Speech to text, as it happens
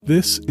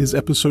This is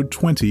episode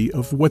 20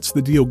 of What's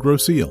the Deal,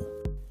 Grosse Ile,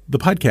 the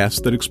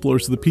podcast that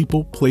explores the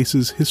people,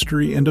 places,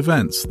 history, and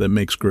events that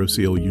makes Grosse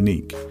Ile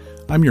unique.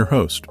 I'm your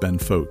host, Ben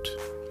Fote.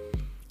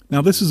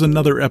 Now, this is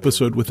another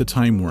episode with a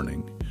time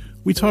warning.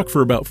 We talk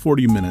for about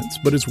 40 minutes,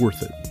 but it's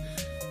worth it.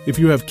 If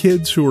you have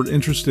kids who are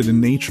interested in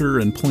nature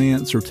and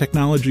plants or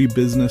technology,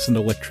 business, and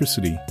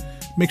electricity,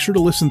 make sure to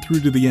listen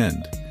through to the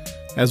end.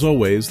 As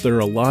always, there are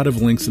a lot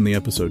of links in the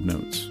episode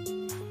notes.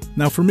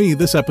 Now, for me,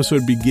 this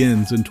episode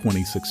begins in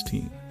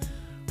 2016.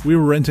 We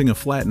were renting a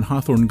flat in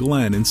Hawthorne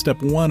Glen in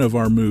step one of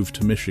our move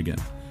to Michigan.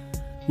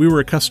 We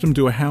were accustomed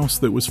to a house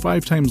that was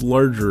 5 times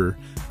larger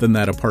than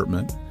that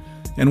apartment,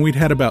 and we'd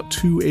had about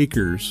 2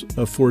 acres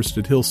of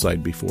forested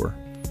hillside before.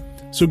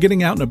 So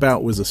getting out and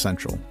about was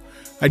essential.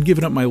 I'd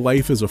given up my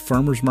life as a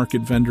farmer's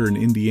market vendor in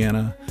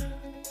Indiana,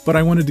 but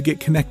I wanted to get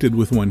connected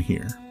with one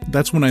here.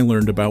 That's when I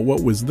learned about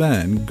what was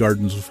then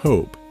Gardens of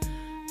Hope.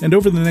 And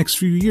over the next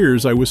few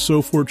years, I was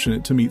so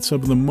fortunate to meet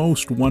some of the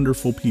most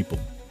wonderful people.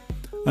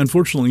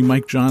 Unfortunately,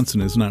 Mike Johnson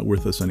is not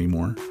with us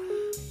anymore,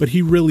 but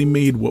he really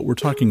made what we're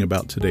talking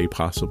about today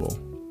possible.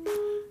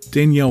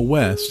 Danielle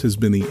West has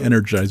been the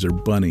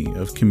Energizer Bunny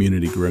of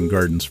Community Grown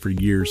Gardens for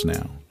years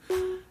now.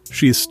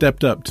 She has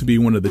stepped up to be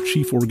one of the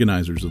chief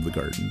organizers of the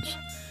gardens,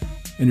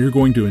 and you're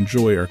going to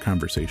enjoy our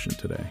conversation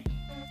today.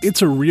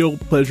 It's a real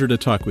pleasure to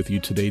talk with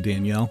you today,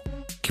 Danielle.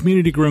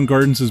 Community Grown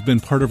Gardens has been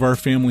part of our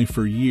family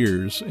for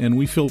years, and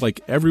we feel like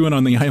everyone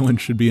on the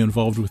island should be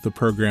involved with the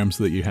programs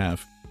that you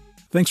have.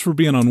 Thanks for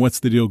being on What's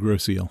the Deal,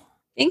 Grosse Ile.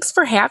 Thanks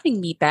for having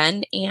me,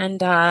 Ben.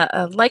 And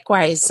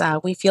likewise,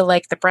 we feel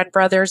like the Bread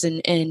Brothers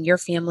and your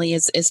family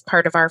is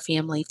part of our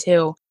family,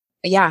 too.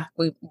 Yeah,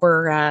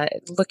 we're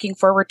looking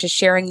forward to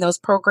sharing those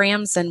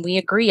programs, and we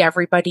agree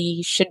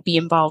everybody should be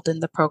involved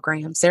in the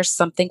programs. There's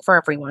something for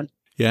everyone.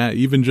 Yeah,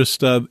 even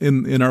just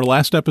in our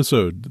last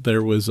episode,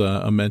 there was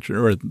a mention,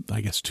 or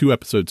I guess 2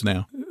 episodes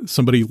now,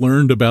 somebody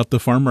learned about the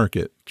farm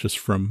market just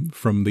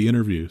from the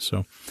interview.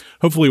 So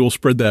hopefully we'll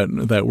spread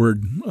that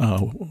word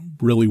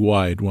really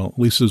wide, well, at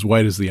least as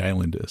wide as the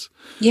island is.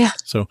 Yeah.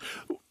 So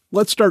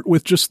let's start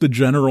with just the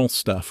general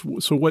stuff.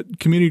 So what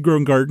Community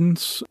Grown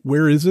Gardens,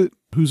 where is it?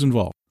 Who's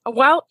involved?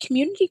 Well,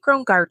 Community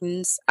Grown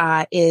Gardens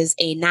is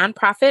a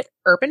nonprofit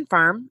urban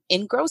farm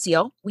in Grosse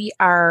Ile. We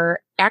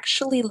are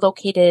actually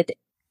located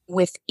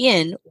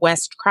within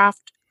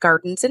Westcroft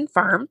Gardens and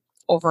Farm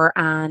over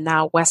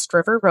on West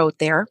River Road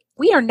there.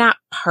 We are not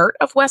part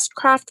of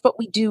Westcroft, but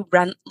we do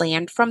rent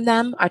land from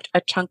them,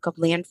 a chunk of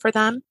land for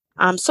them.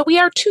 So we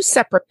are 2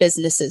 separate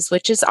businesses,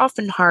 which is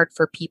often hard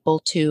for people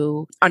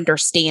to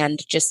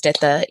understand just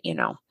at the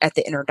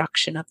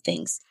introduction of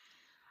things.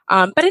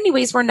 But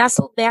anyways, we're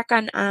nestled back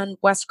on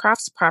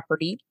Westcroft's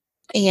property,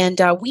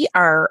 and we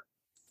are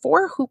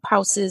 4 hoop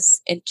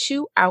houses and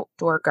 2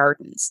 outdoor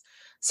gardens.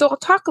 So I'll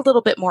talk a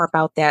little bit more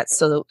about that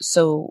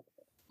so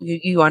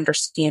you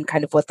understand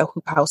kind of what the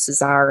hoop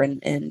houses are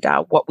and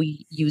what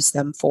we use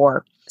them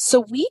for.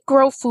 So we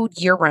grow food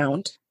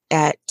year-round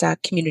at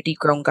Community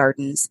Grown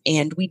Gardens,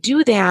 and we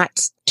do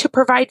that to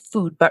provide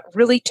food, but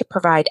really to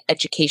provide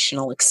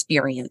educational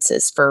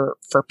experiences for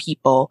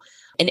people,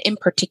 and in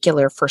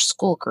particular for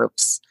school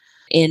groups.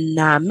 In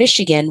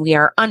Michigan, we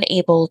are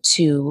unable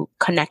to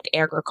connect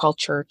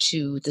agriculture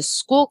to the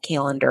school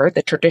calendar,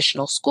 the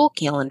traditional school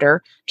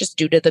calendar, just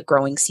due to the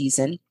growing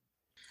season.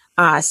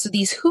 So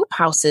these hoop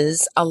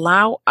houses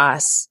allow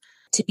us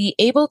to be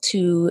able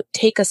to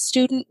take a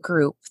student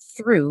group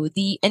through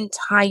the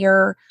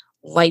entire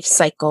life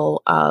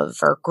cycle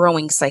or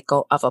growing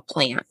cycle of a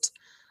plant.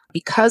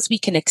 Because we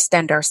can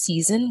extend our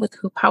season with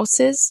hoop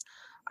houses,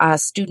 a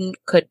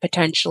student could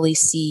potentially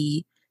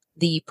see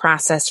the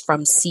process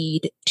from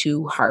seed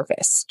to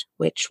harvest,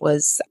 which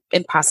was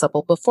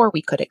impossible before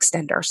we could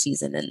extend our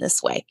season in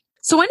this way.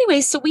 So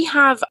anyway, so we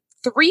have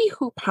 3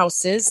 hoop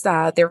houses.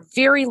 They're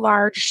very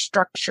large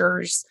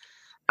structures.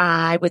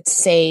 I would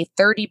say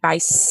 30 by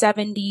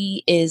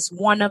 70 is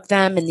one of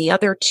them, and the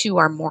other 2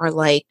 are more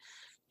like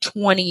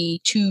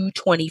 22,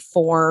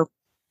 24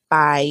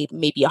 by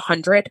maybe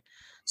 100.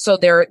 So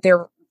they're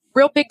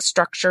real big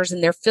structures,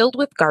 and they're filled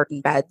with garden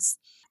beds.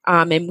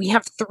 And we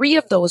have 3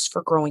 of those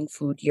for growing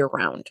food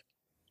year-round.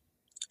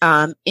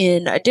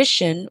 In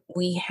addition,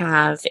 we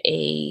have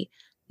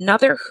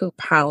another hoop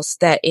house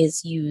that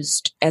is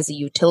used as a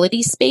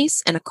utility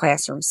space and a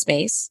classroom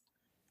space.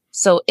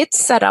 So it's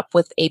set up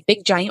with a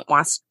big giant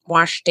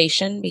wash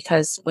station,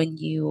 because when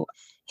you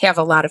have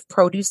a lot of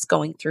produce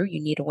going through, you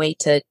need a way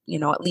to,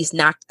 at least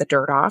knock the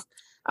dirt off.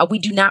 We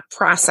do not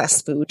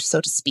process food, so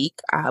to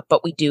speak,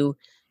 but we do,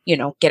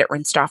 get it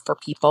rinsed off for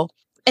people.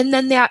 And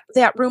then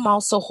that room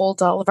also holds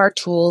all of our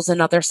tools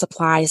and other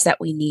supplies that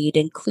we need,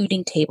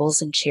 including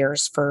tables and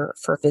chairs for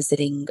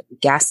visiting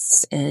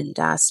guests and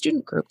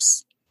student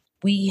groups.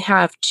 We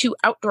have 2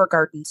 outdoor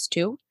gardens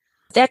too.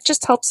 That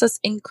just helps us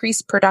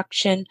increase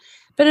production,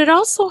 but it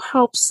also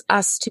helps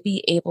us to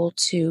be able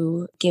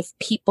to give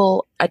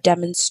people a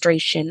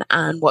demonstration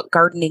on what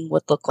gardening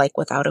would look like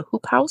without a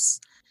hoop house.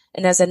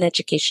 And as an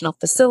educational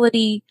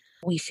facility,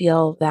 We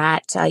feel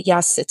that,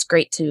 yes, it's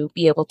great to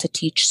be able to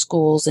teach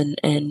schools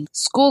and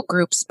school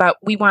groups, but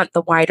we want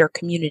the wider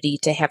community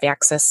to have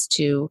access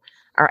to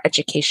our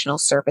educational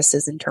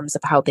services in terms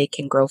of how they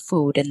can grow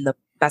food. And the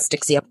best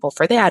example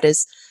for that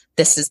is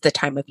this is the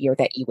time of year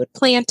that you would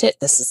plant it.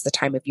 This is the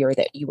time of year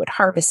that you would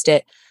harvest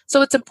it.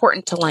 So it's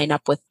important to line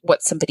up with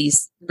what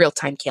somebody's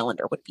real-time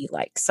calendar would be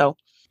like. So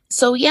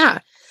yeah,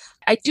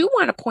 I do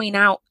want to point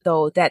out,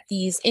 though, that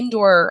these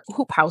indoor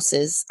hoop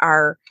houses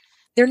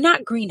they're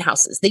not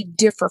greenhouses. They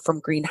differ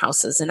from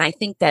greenhouses. And I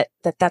think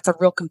that's a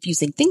real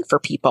confusing thing for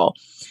people.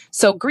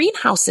 So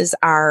greenhouses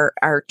are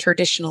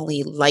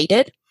traditionally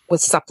lighted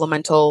with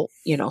supplemental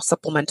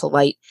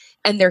light,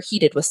 and they're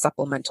heated with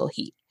supplemental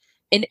heat.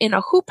 In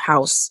a hoop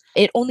house,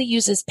 it only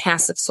uses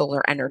passive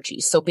solar energy.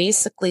 So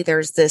basically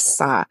there's this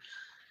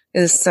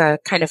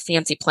kind of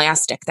fancy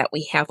plastic that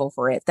we have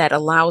over it that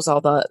allows all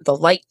the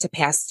light to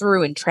pass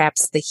through and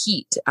traps the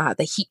heat.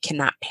 The heat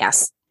cannot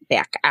pass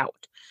back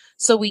out.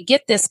 So we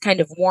get this kind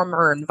of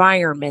warmer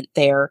environment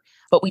there,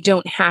 but we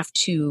don't have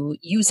to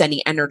use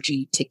any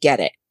energy to get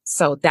it.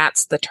 So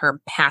that's the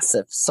term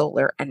passive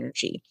solar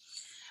energy.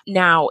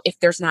 Now, if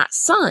there's not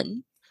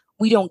sun,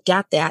 we don't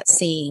get that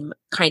same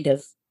kind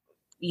of,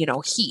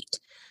 heat.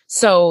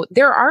 So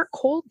there are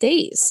cold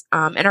days,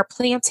 and our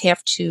plants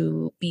have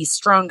to be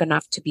strong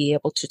enough to be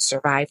able to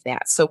survive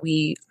that. So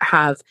we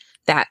have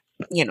that,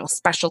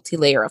 specialty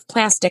layer of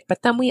plastic,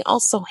 but then we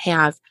also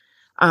have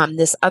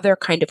this other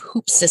kind of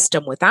hoop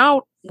system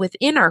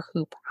within our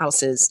hoop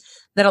houses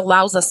that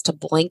allows us to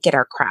blanket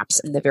our crops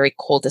in the very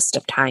coldest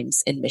of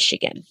times in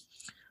Michigan,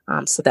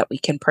 so that we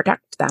can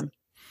protect them.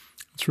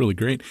 It's really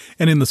great.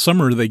 And in the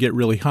summer, they get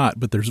really hot,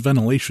 but there's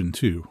ventilation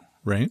too,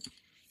 right?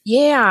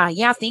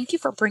 Yeah. Thank you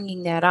for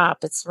bringing that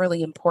up. It's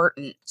really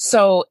important.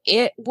 So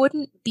it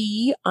wouldn't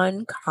be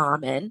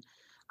uncommon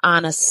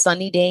on a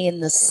sunny day in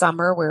the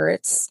summer where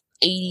it's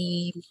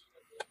 80,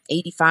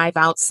 85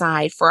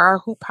 outside for our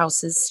hoop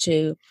houses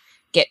to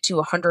get to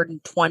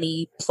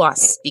 120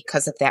 plus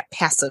because of that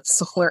passive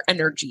solar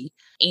energy.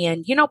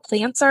 And,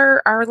 plants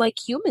are like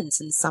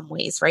humans in some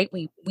ways, right?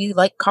 We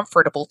like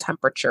comfortable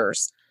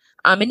temperatures.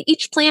 And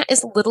each plant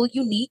is a little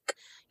unique.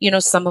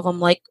 Some of them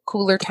like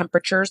cooler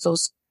temperatures,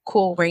 those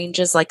cool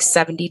ranges like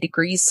 70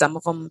 degrees. Some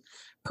of them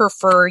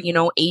prefer,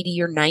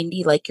 80 or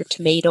 90 like your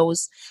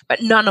tomatoes,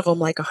 but none of them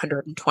like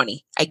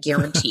 120, I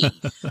guarantee.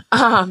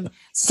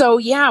 So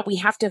yeah, we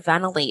have to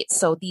ventilate.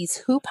 So these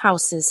hoop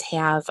houses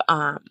have,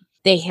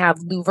 they have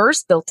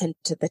louvers built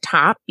into the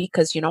top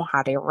because,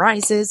 hot air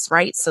rises,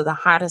 right? So the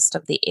hottest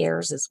of the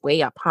airs is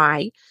way up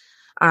high.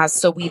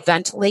 So we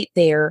ventilate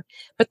there,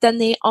 but then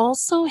they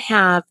also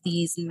have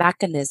these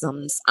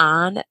mechanisms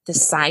on the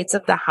sides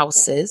of the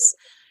houses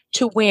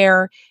to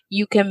where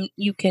you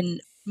can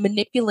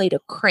manipulate a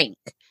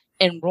crank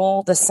and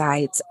roll the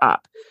sides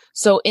up.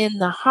 So in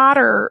the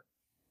hotter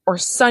or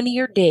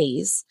sunnier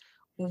days,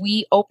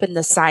 we open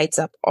the sides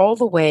up all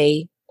the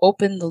way,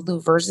 open the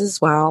louvers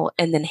as well,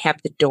 and then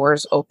have the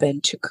doors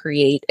open to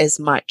create as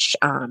much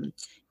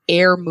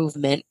air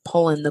movement,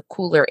 pull in the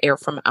cooler air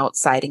from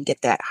outside and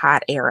get that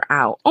hot air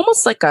out,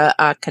 almost like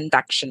a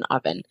convection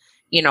oven,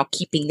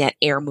 keeping that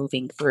air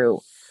moving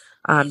through.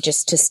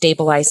 Just to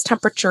stabilize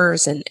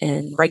temperatures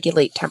and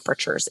regulate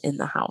temperatures in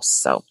the house.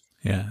 So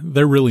yeah,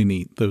 they're really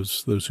neat,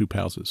 those hoop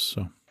houses.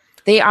 So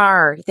they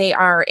are.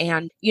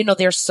 And,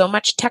 there's so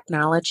much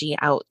technology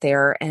out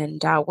there,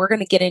 and we're going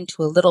to get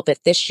into a little bit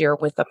this year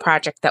with a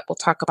project that we'll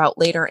talk about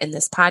later in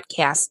this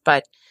podcast,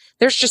 but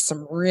there's just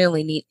some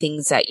really neat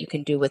things that you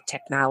can do with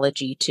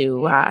technology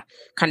to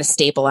kind of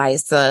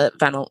stabilize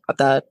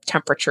the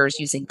temperatures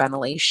using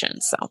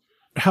ventilation. So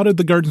how did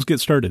the gardens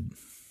get started?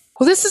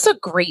 Well, this is a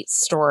great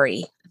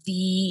story.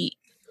 The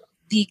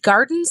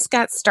gardens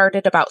got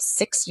started about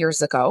 6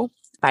 years ago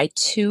by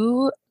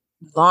two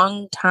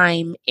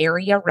longtime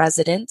area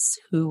residents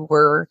who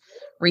were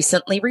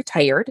recently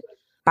retired,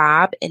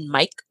 Bob and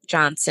Mike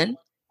Johnson.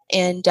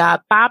 And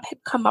Bob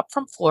had come up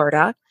from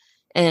Florida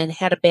and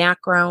had a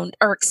background,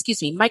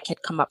 Mike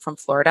had come up from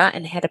Florida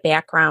and had a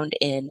background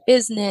in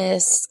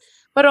business,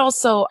 but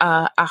also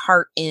a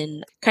heart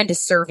in kind of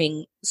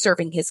serving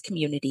his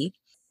community.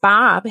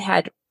 Bob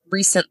had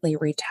recently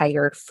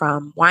retired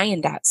from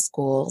Wyandotte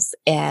schools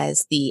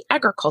as the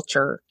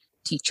agriculture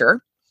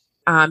teacher.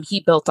 He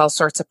built all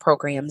sorts of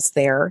programs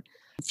there.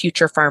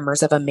 Future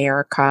Farmers of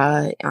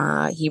America,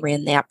 he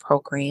ran that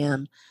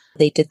program.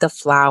 They did the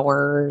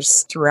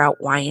flowers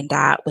throughout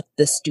Wyandotte with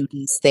the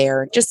students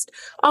there, just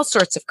all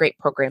sorts of great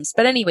programs.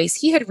 But anyways,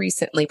 he had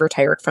recently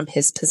retired from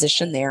his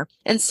position there.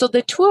 And so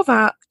the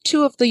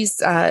two of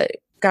these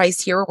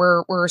guys here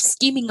were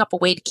scheming up a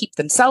way to keep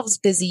themselves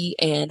busy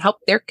and help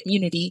their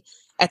community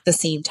at the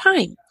same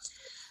time.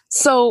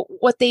 So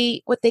what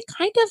they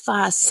kind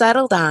of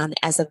settled on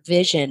as a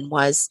vision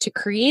was to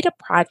create a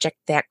project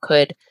that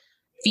could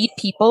feed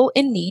people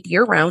in need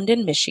year-round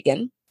in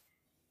Michigan,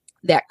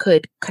 that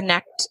could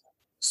connect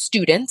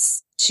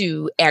students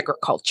to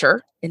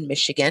agriculture in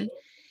Michigan,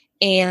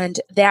 and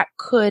that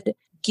could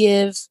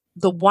give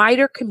the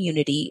wider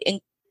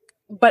community,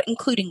 but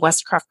including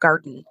Westcroft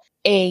Garden,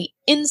 a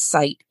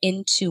insight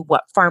into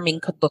what farming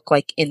could look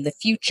like in the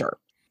future.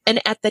 And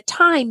at the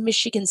time,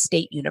 Michigan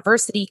State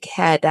University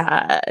had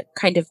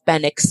kind of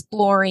been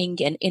exploring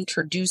and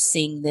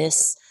introducing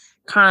this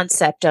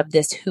concept of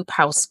this hoop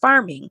house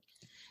farming.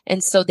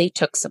 And so they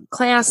took some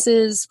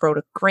classes, wrote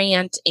a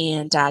grant,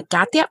 and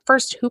got that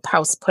first hoop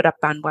house put up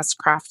on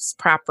Westcroft's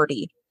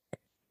property.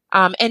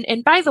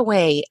 And by the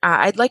way,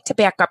 I'd like to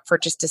back up for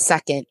just a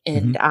second.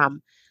 And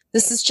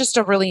this is just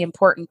a really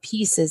important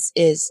piece is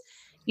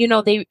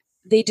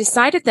they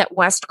decided that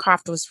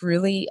Westcroft was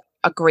really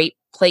a great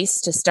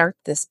place to start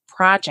this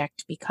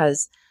project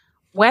because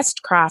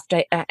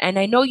Westcroft, and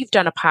I know you've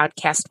done a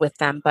podcast with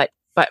them, but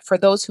for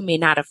those who may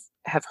not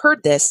have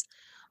heard this,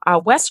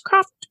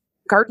 Westcroft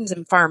Gardens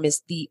and Farm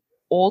is the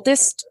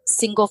oldest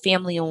single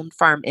family owned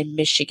farm in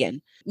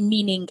Michigan,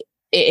 meaning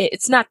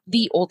it's not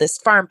the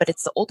oldest farm, but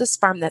it's the oldest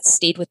farm that's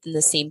stayed within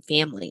the same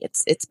family.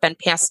 It's been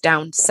passed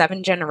down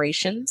 7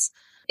 generations.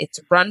 It's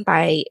run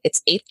by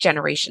its 8th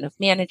generation of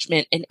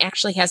management and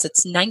actually has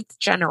its 9th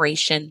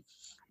generation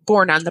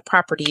born on the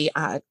property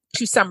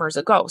 2 summers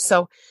ago.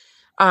 So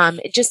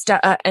just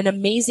an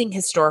amazing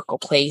historical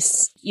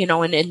place,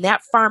 and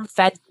that farm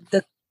fed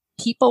the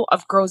people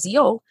of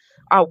Groseal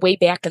way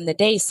back in the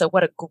day. So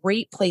what a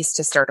great place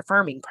to start a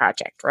farming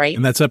project, right?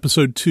 And that's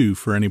episode 2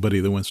 for anybody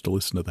that wants to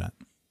listen to that.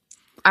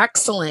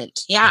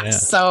 Excellent. Yeah.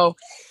 So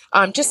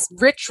just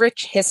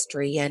rich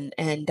history. And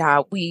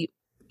we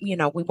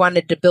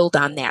wanted to build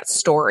on that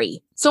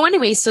story. So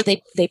anyway, so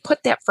they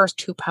put that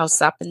first hoop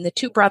house up and the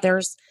 2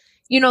 brothers,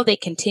 they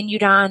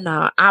continued on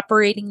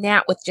operating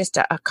that with just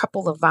a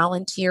couple of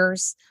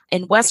volunteers.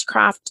 And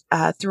Westcroft,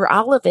 through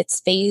all of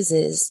its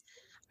phases,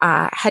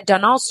 had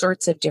done all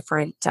sorts of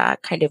different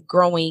kind of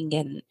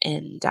growing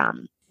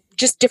and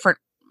just different,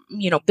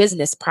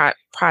 business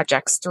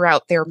projects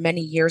throughout their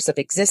many years of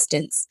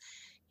existence.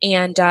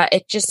 And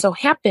it just so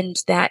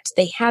happened that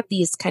they had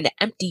these kind of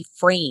empty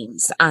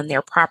frames on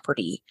their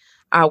property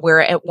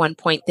where at one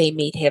point they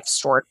may have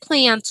stored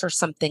plants or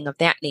something of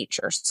that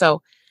nature.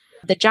 So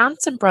the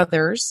Johnson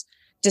brothers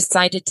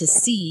decided to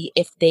see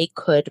if they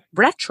could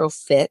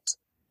retrofit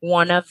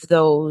one of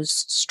those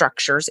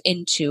structures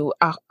into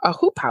a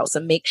hoop house, a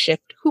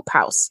makeshift hoop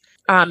house.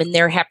 And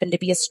there happened to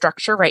be a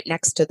structure right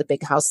next to the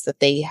big house that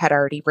they had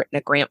already written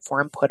a grant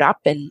for and put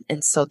up.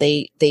 And so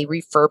they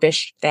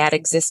refurbished that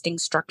existing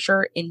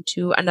structure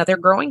into another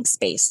growing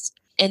space.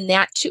 And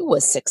that too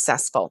was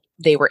successful.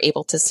 They were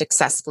able to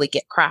successfully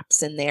get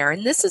crops in there.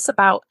 And this is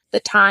about the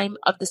time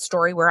of the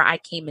story where I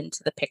came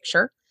into the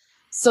picture.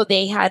 So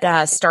they had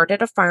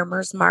started a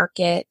farmer's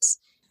market.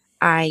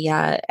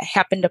 I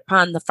happened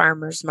upon the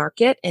farmer's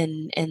market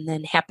and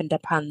then happened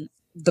upon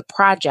the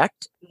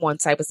project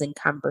once I was in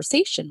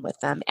conversation with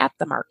them at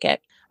the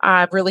market.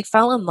 I really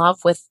fell in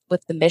love with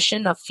the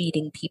mission of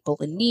feeding people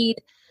in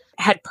need.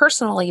 Had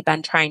personally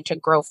been trying to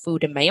grow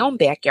food in my own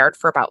backyard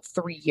for about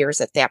 3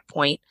 years at that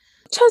point,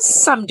 to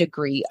some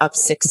degree of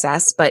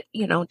success, but,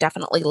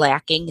 definitely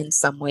lacking in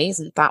some ways,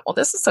 and thought, well,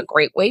 this is a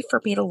great way for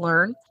me to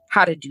learn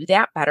how to do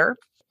that better.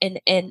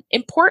 And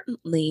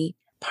importantly,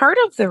 part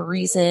of the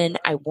reason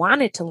I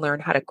wanted to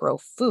learn how to grow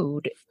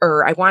food,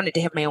 or I wanted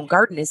to have my own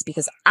garden, is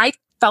because I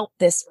felt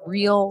this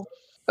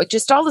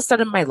just all of a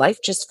sudden my life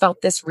just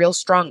felt this real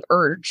strong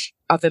urge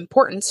of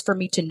importance for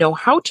me to know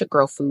how to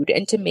grow food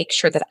and to make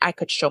sure that I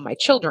could show my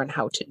children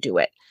how to do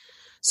it.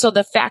 So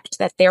the fact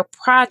that their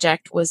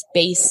project was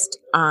based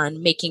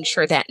on making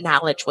sure that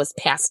knowledge was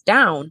passed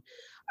down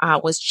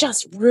was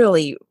just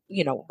really,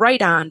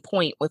 right on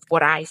point with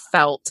what I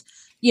felt,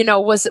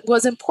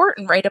 was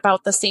important right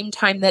about the same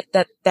time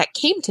that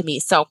came to me.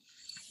 So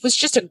it was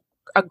just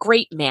a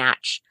great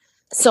match.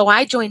 So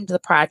I joined the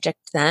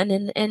project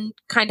then and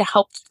kind of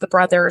helped the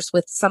brothers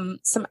with some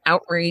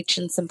outreach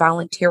and some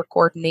volunteer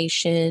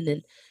coordination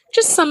and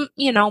just some,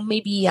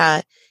 maybe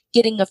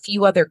getting a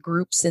few other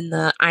groups in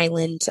the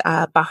island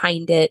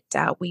behind it.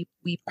 We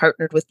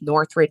partnered with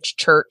Northridge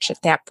Church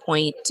at that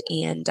point,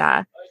 and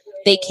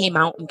they came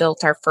out and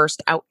built our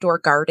first outdoor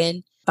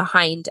garden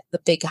behind the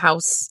big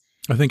house.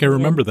 I think I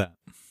remember that.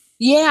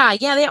 Yeah,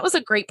 that was a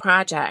great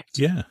project.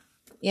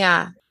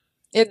 Yeah.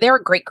 They're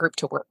a great group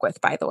to work with,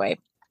 by the way.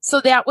 So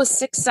that was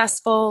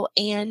successful,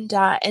 and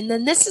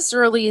then this is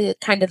really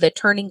kind of the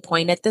turning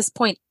point. At this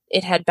point,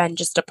 it had been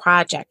just a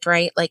project,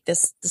 right? Like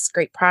this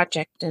great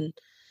project, and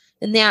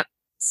in that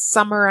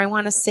summer, I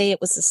want to say it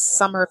was the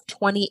summer of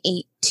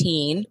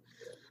 2018.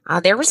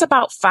 There was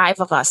about 5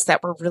 of us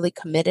that were really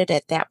committed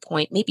at that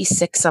point, maybe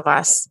 6 of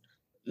us,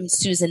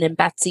 Susan and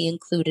Betsy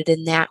included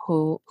in that,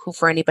 who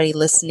for anybody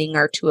listening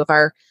are 2 of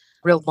our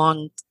real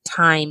long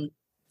time,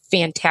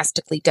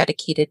 fantastically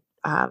dedicated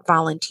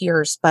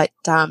volunteers. But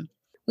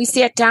we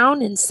sat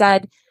down and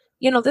said,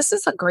 this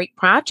is a great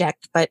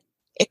project, but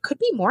it could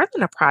be more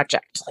than a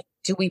project. Like,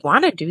 do we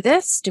want to do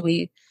this?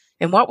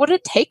 And what would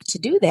it take to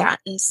do that?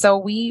 And so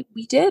we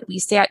did. We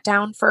sat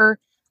down for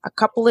a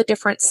couple of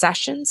different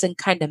sessions and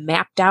kind of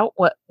mapped out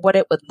what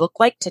it would look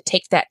like to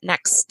take that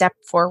next step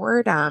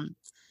forward.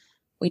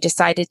 We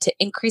decided to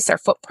increase our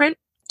footprint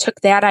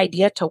took that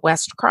idea to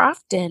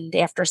Westcroft, and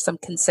after some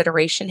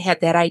consideration had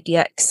that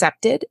idea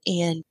accepted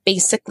and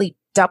basically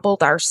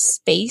doubled our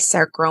space,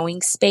 our growing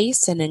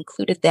space, and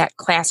included that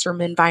classroom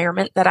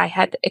environment that I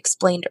had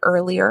explained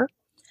earlier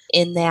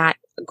in that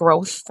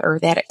growth or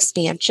that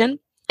expansion.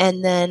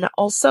 And then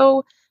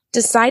also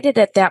decided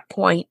at that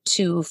point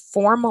to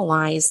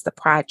formalize the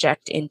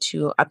project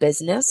into a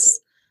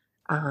business.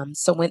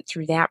 So went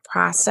through that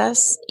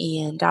process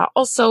and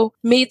also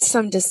made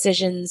some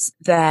decisions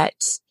that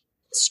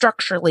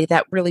structurally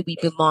that really we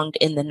belonged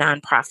in the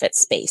nonprofit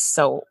space.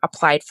 So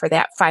applied for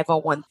that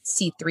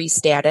 501c3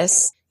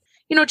 status.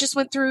 Just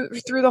went through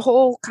the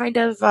whole kind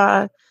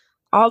of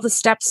all the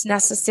steps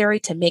necessary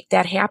to make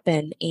that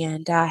happen,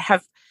 and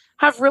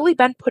have really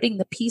been putting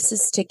the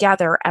pieces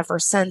together ever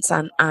since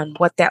on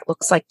what that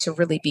looks like to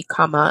really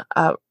become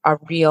a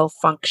real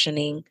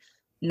functioning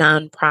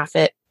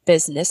nonprofit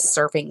business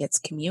serving its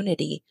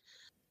community.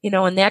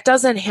 And that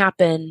doesn't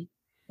happen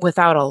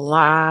without a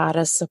lot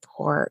of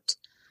support.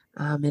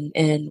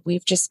 And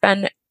we've just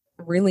been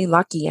really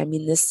lucky. I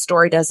mean, this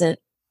story doesn't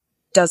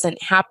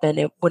happen.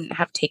 It wouldn't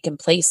have taken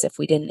place if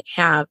we didn't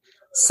have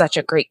such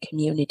a great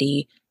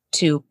community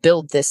to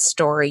build this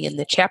story and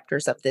the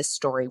chapters of this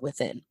story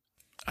within.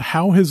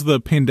 How has the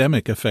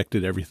pandemic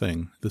affected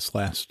everything this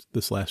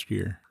last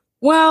year?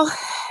 Well,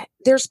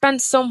 there's been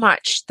so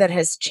much that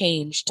has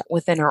changed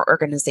within our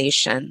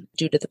organization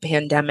due to the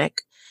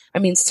pandemic. I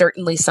mean,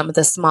 certainly some of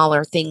the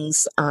smaller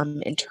things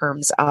in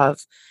terms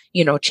of,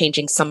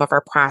 changing some of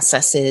our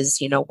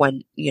processes,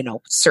 when,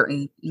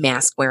 certain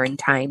mask wearing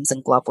times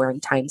and glove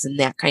wearing times and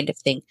that kind of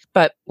thing.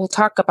 But we'll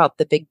talk about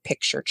the big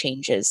picture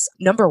changes.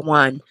 Number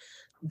one,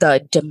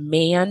 the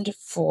demand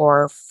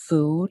for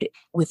food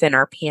within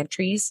our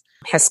pantries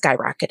has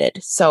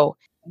skyrocketed. So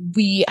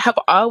we have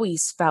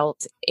always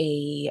felt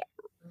a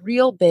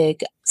real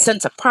big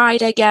sense of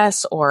pride, I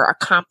guess, or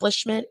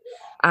accomplishment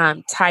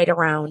tied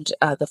around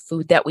the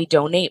food that we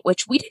donate,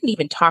 which we didn't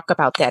even talk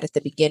about that at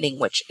the beginning,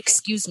 which,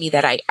 excuse me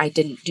that I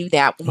didn't do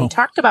that. When we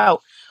talked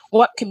about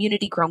what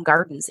Community Grown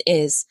Gardens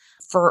is,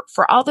 for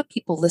all the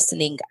people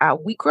listening,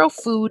 we grow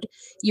food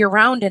year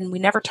round, and we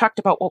never talked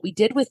about what we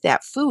did with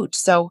that food.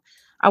 So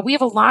we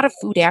have a lot of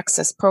food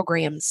access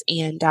programs,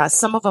 and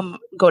some of them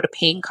go to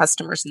paying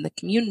customers in the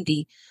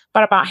community,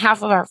 but about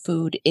half of our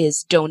food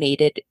is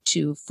donated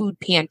to Food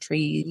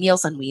Pantry,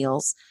 Meals on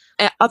Wheels,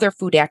 and other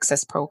food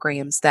access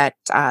programs that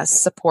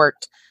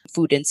support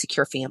food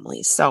insecure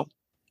families. So,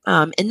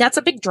 and that's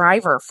a big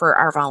driver for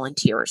our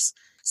volunteers.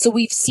 So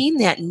we've seen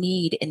that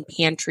need in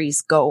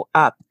pantries go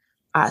up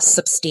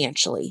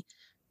substantially.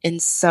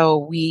 And so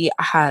we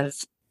have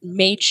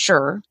made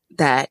sure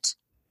that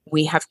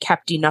we have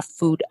kept enough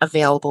food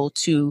available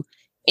to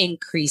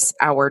increase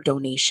our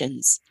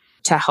donations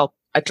to help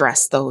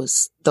address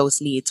those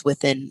needs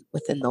within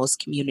those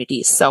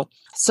communities. So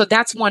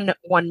that's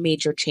one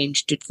major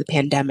change due to the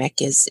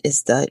pandemic is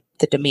the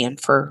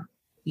demand for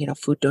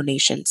food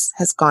donations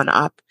has gone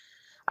up.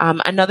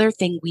 Another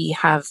thing we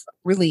have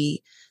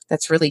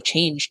that's really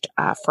changed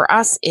for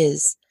us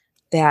is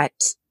that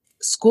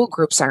school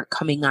groups aren't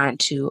coming on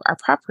to our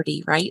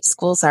property, right?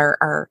 Schools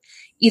are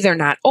either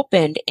not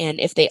opened, and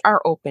if they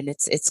are open,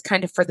 it's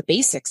kind of for the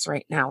basics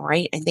right now,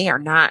 right? And they're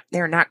not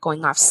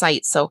going off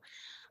site. So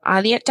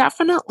that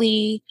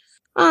definitely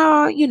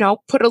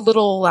put a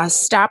little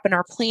stop in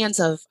our plans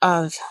of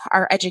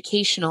our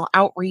educational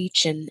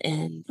outreach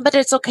but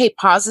it's okay.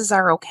 Pauses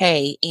are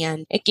okay.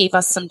 And it gave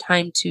us some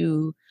time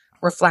to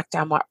reflect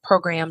on what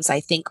programs I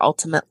think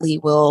ultimately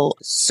will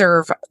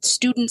serve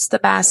students the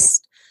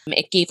best.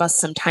 It gave us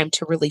some time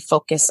to really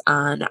focus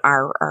on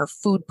our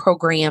food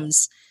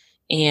programs,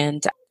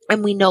 and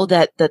we know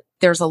that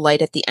there's a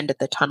light at the end of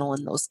the tunnel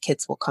and those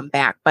kids will come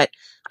back. But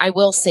I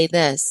will say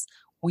this,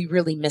 we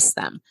really miss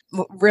them.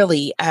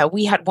 Really,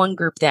 we had one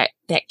group that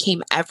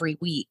came every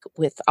week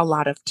with a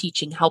lot of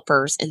teaching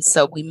helpers, and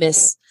so we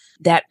miss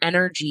that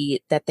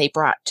energy that they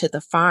brought to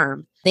the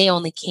farm. They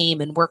only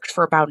came and worked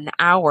for about an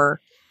hour,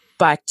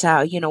 but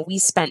we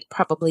spent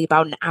probably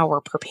about an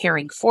hour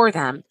preparing for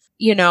them.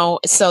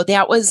 So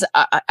that was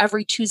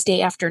every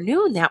Tuesday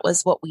afternoon. That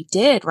was what we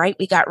did, right?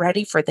 We got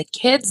ready for the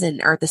kids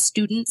or the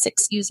students,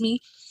 excuse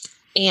me.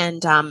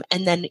 And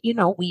then,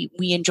 we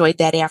enjoyed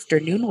that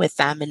afternoon with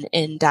them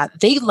and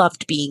they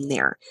loved being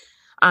there.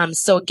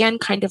 So again,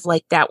 kind of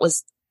like that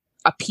was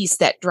a piece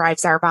that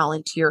drives our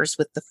volunteers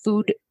with the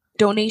food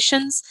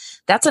donations.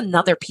 That's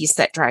another piece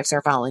that drives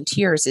our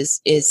volunteers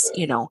is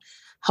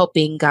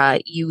helping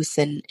youth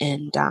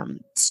and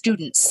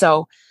students.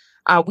 So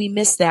we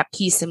missed that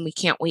piece, and we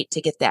can't wait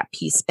to get that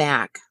piece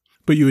back.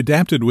 But you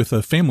adapted with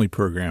a family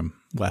program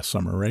last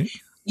summer, right?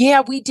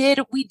 Yeah, we did.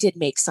 We did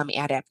make some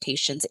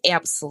adaptations.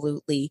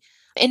 Absolutely.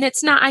 And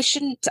it's not, I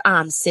shouldn't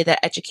say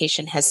that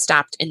education has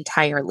stopped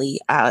entirely.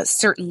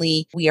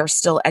 Certainly, we are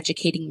still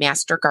educating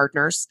master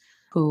gardeners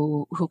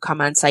who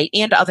come on site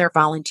and other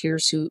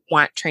volunteers who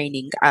want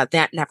training.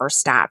 That never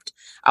stopped.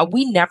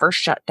 We never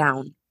shut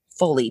down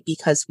fully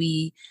because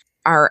we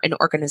are an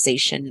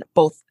organization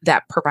both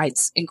that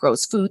provides and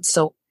grows food.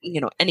 So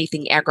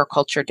anything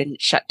agriculture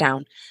didn't shut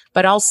down,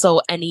 but also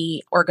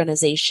any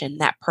organization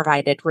that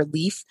provided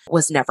relief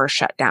was never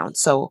shut down.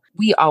 So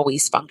we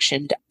always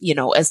functioned,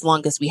 as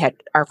long as we had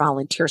our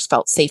volunteers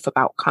felt safe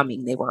about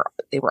coming, they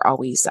were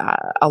always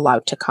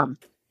allowed to come.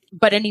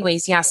 But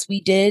anyways, yes,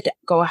 we did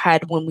go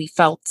ahead when we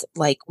felt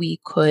like we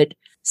could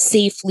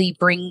safely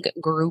bring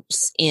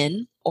groups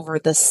in over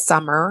the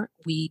summer.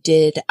 We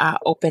did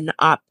open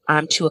up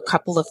to a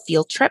couple of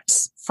field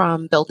trips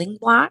from Building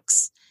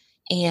Blocks.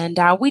 And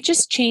we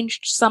just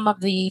changed some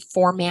of the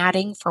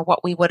formatting for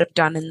what we would have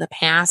done in the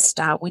past.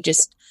 We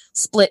just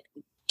split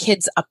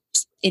kids up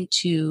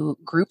into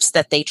groups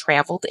that they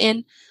traveled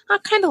in,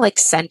 kind of like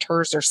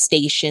centers or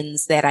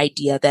stations, that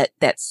idea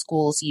that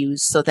schools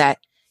use, so that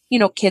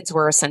kids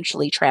were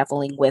essentially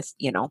traveling with,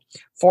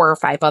 4 or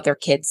 5 other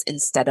kids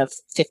instead of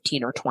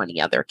 15 or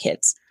 20 other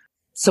kids.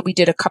 So we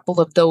did a couple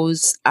of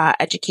those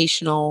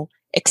educational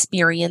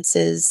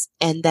experiences.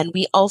 And then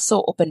we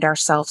also opened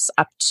ourselves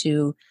up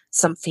to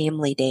some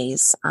family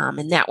days.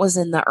 And that was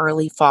in the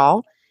early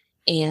fall.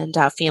 And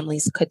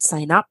families could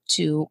sign up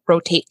to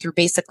rotate through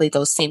basically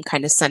those same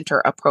kind of center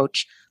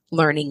approach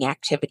learning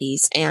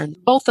activities. And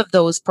both of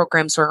those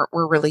programs were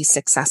really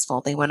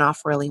successful. They went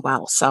off really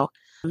well. So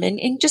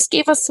and just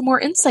gave us some more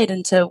insight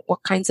into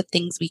what kinds of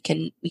things we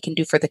can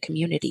do for the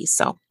community.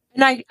 So,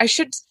 and I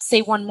should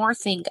say one more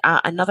thing.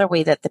 Another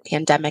way that the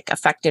pandemic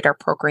affected our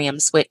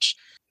programs, which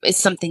is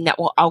something that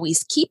we'll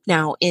always keep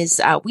now,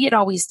 is we had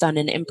always done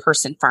an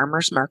in-person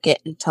farmers market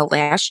until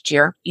last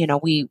year.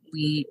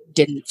 We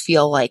didn't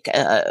feel like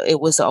it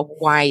was a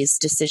wise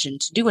decision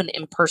to do an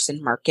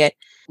in-person market.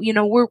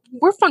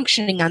 We're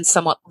functioning on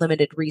somewhat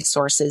limited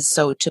resources,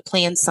 so to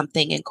plan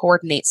something and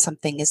coordinate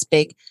something as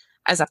big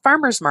as a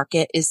farmer's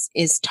market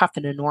is tough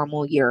in a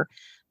normal year,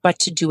 but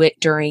to do it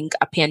during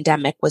a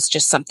pandemic was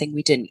just something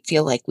we didn't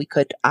feel like we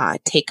could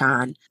take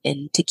on,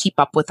 and to keep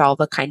up with all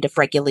the kind of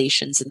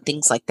regulations and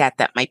things like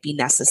that might be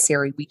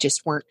necessary. We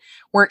just weren't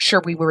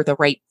sure we were the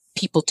right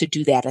people to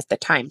do that at the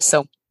time.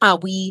 So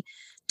we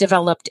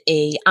developed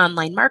a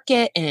online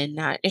market, and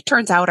it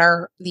turns out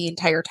the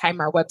entire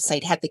time our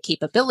website had the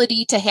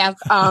capability to have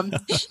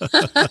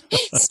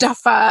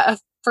stuff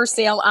for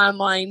sale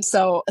online.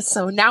 So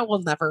now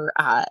we'll never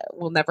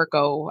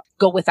go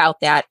without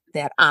that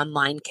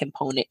online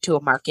component to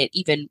a market.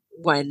 Even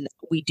when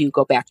we do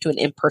go back to an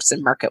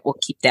in-person market, we'll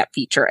keep that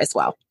feature as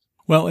well.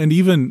 Well, and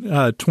even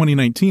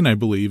 2019, I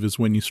believe, is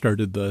when you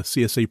started the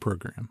CSA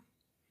program,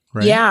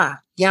 right? Yeah.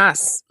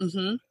 Yes.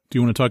 Mm-hmm. Do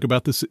you want to talk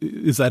about this?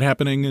 Is that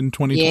happening in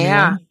 2021?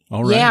 Yeah.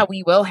 All right. Yeah,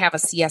 we will have a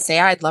CSA.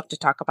 I'd love to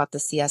talk about the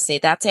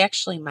CSA. That's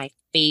actually my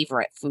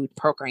favorite food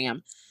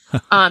program.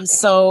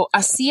 So a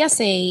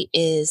CSA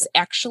is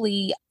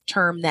actually a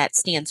term that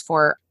stands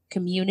for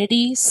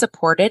Community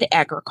Supported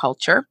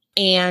Agriculture.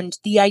 And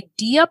the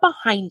idea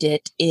behind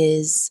it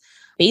is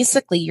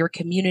basically your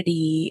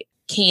community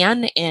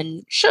can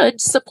and should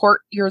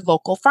support your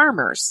local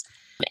farmers.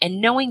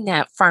 And knowing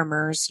that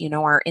farmers,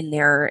 are in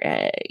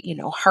their,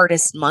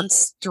 hardest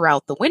months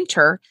throughout the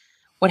winter,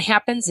 what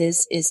happens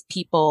is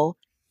people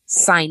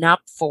sign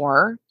up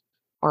for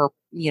or,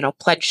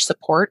 pledge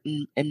support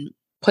and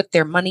put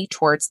their money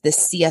towards this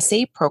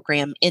CSA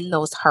program in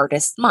those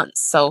hardest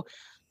months. So,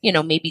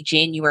 maybe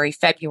January,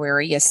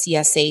 February, a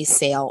CSA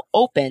sale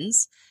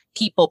opens,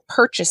 people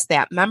purchase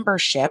that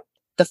membership.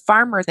 The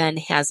farmer then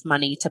has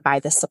money to buy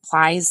the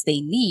supplies they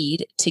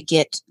need to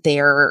get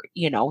their,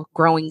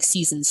 growing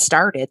season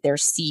started, their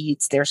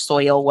seeds, their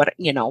soil,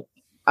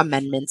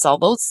 amendments, all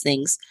those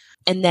things.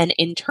 And then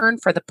in turn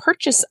for the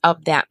purchase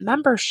of that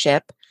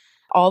membership,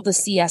 all the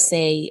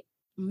CSA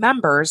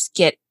members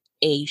get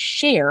a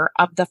share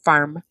of the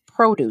farm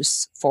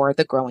produce for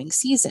the growing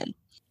season.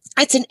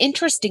 It's an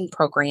interesting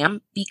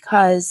program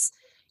because,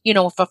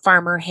 if a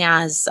farmer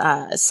has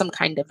some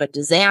kind of a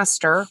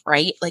disaster,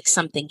 right, like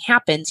something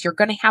happens, you're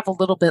going to have a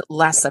little bit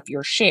less of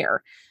your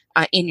share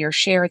in your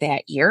share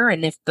that year.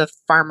 And if the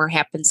farmer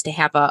happens to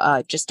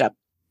have just a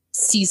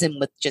season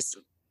with just,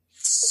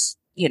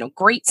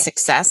 great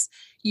success,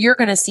 you're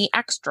going to see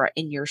extra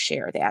in your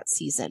share that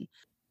season.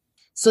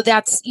 So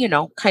that's,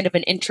 kind of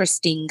an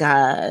interesting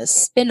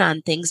spin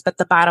on things. But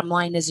the bottom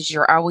line is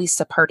you're always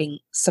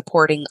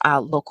supporting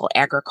local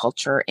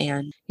agriculture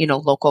and,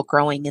 local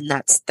growing. And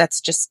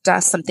that's just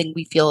something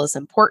we feel is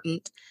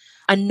important.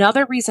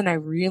 Another reason I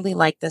really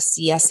like the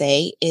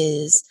CSA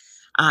is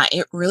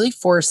it really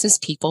forces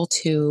people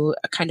to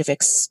kind of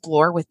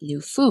explore with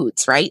new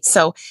foods, right?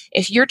 So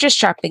if you're just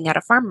shopping at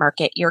a farm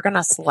market, you're going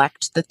to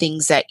select the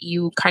things that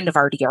you kind of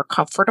already are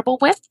comfortable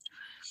with.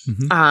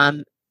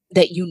 Mm-hmm.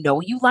 That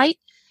you like.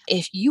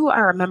 If you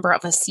are a member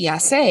of a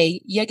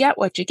CSA, you get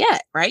what you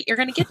get, right? You're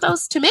going to get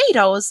those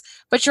tomatoes,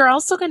 but you're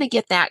also going to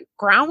get that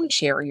ground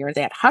cherry or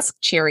that husk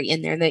cherry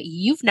in there that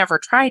you've never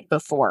tried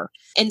before.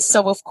 And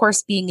so, of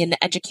course, being an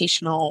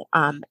educational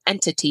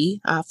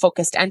entity,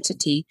 focused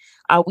entity,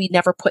 We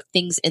never put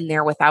things in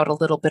there without a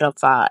little bit of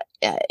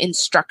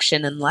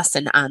instruction and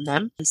lesson on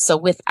them. So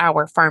with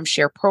our Farm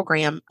Share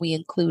program, we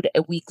include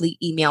a weekly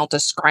email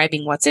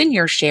describing what's in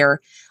your share,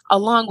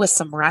 along with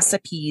some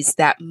recipes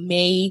that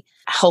may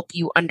help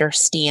you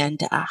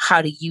understand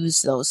how to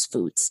use those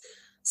foods.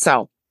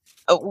 So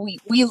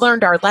we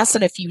learned our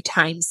lesson a few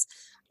times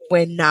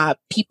when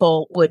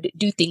people would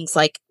do things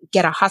like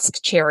get a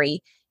husk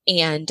cherry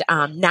and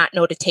not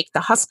know to take the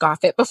husk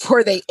off it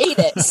before they ate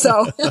it.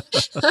 So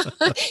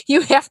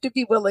you have to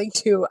be willing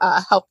to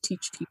help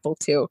teach people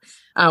too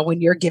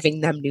when you're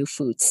giving them new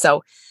foods.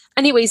 So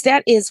anyways,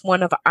 that is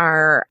one of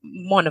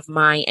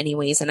my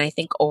anyways, and I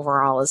think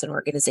overall as an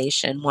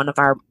organization, one of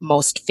our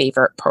most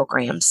favorite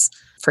programs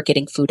for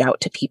getting food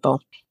out to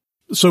people.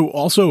 So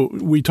also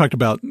we talked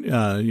about,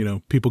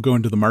 people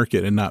going to the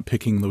market and not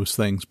picking those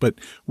things, but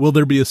will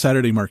there be a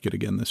Saturday market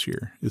again this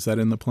year? Is that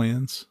in the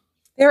plans?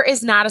 There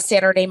is not a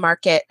Saturday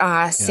market,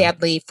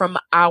 sadly, from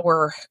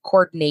our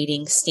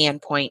coordinating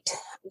standpoint.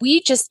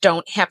 We just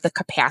don't have the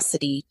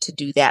capacity to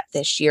do that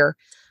this year.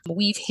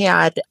 We've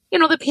had,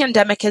 the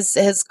pandemic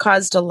has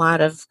caused a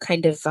lot of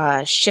kind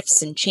of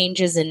shifts and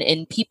changes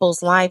in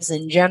people's lives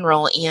in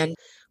general. And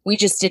we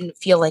just didn't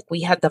feel like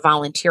we had the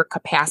volunteer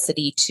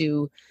capacity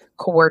to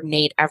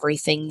coordinate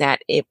everything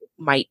that it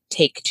might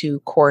take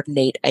to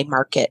coordinate a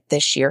market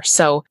this year.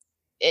 So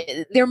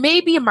there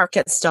may be a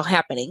market still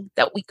happening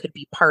that we could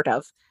be part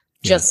of,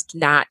 just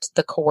not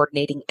the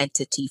coordinating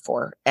entity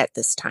for at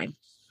this time.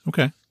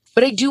 Okay.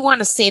 But I do want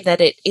to say that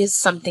it is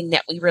something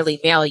that we really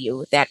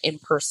value, that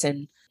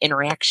in-person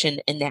interaction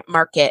in that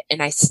market.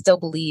 And I still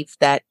believe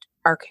that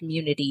our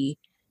community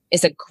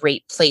is a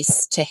great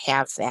place to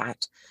have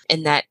that.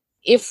 And that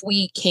if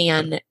we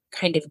can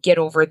kind of get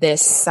over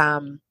this,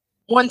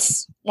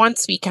 once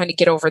we kind of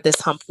get over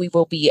this hump, we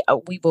will be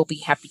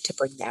happy to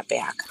bring that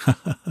back.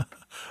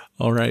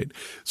 All right.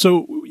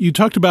 So you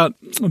talked about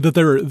that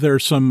there are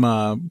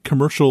some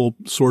commercial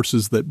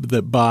sources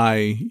that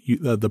buy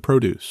the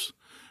produce.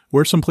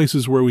 Where are some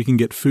places where we can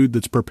get food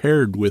that's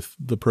prepared with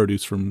the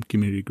produce from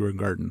community grown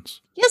gardens?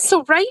 Yes.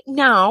 So right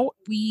now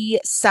we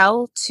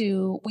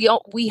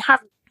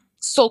have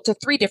sold to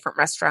 3 different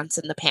restaurants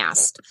in the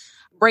past.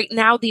 Right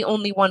now, the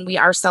only one we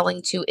are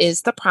selling to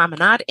is the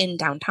Promenade in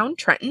downtown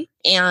Trenton.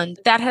 And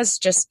that has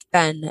just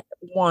been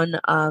one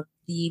of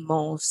the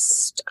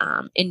most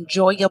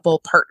enjoyable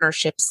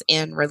partnerships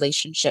and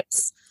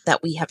relationships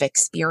that we have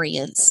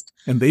experienced.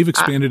 And they've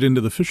expanded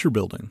into the Fisher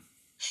Building.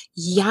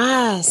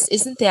 Yes.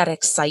 Isn't that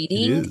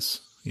exciting? It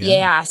is.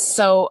 Yeah.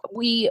 So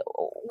we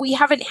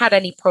haven't had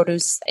any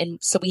produce, and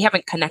so we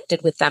haven't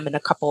connected with them in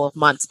a couple of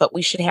months, but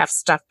we should have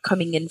stuff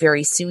coming in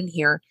very soon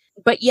here.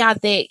 But yeah,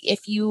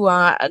 if you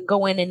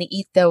go in and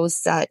eat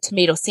those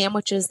tomato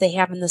sandwiches they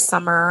have in the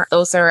summer,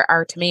 those are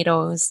our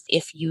tomatoes.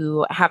 If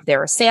you have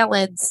their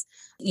salads,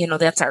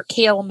 that's our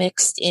kale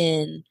mixed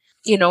in,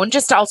 and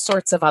just all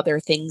sorts of other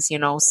things,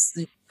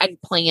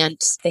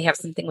 eggplant. They have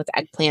something with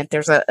eggplant.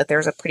 There's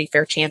a pretty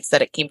fair chance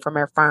that it came from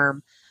our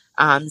farm,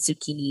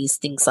 zucchinis,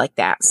 things like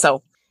that.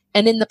 So,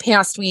 and in the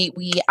past, we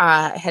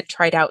had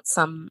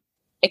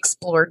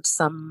explored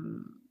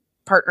some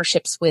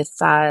partnerships with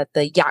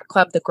the yacht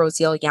club, the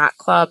Groseal Yacht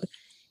Club.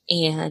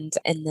 And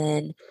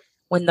then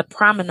when the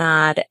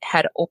Promenade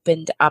had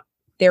opened up,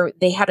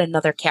 they had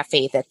another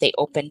cafe that they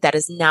opened that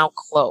is now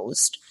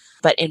closed.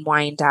 But in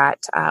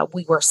Wyandotte,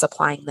 we were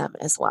supplying them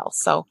as well.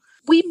 So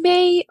we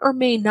may or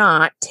may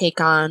not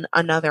take on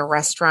another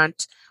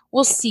restaurant.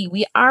 We'll see.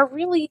 We are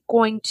really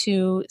going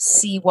to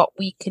see what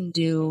we can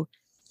do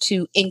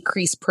to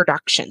increase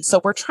production.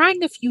 So we're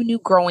trying a few new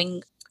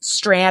growing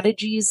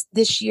strategies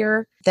this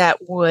year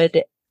that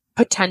would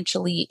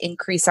potentially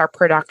increase our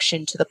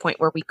production to the point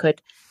where we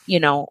could,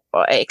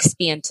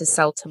 expand to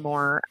sell to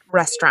more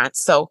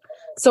restaurants. So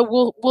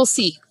we'll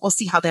see. We'll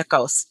see how that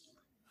goes.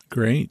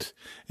 Great.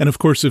 And of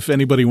course, if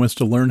anybody wants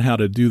to learn how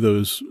to do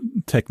those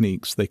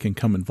techniques, they can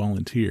come and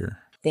volunteer.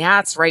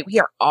 That's right. We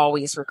are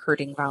always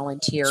recruiting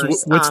volunteers. So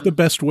what's the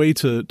best way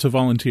to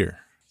volunteer?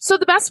 So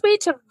the best way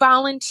to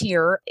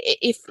volunteer,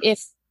 if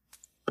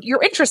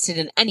you're interested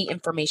in any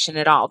information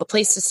at all, the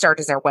place to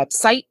start is our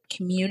website,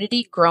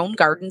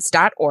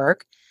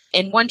 communitygrovngardens.org.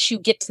 And once you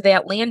get to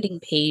that landing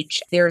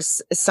page,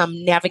 there's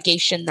some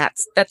navigation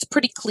that's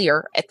pretty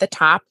clear at the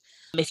top.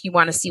 If you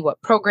want to see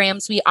what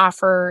programs we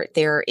offer,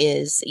 there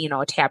is,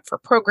 a tab for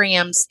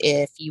programs.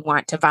 If you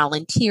want to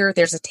volunteer,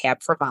 there's a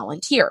tab for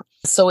volunteer.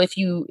 So if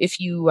you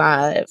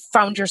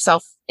found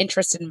yourself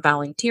interested in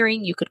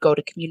volunteering, you could go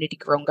to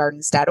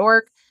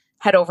communitygrovngardens.org,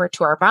 head over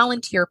to our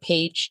volunteer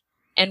page,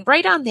 and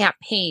right on that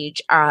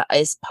page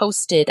is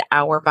posted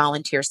our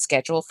volunteer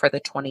schedule for the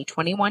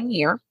 2021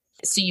 year.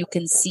 So you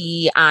can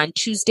see on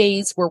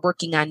Tuesdays, we're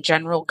working on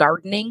general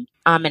gardening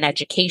and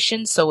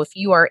education. So if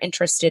you are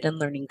interested in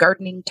learning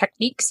gardening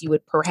techniques, you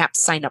would perhaps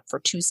sign up for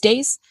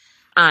Tuesdays.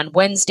 On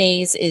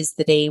Wednesdays is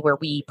the day where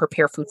we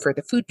prepare food for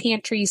the food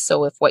pantry.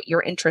 So if what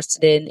you're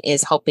interested in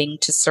is helping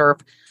to serve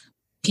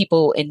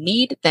people in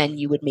need, then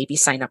you would maybe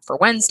sign up for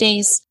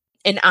Wednesdays,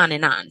 and on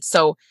and on.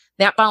 So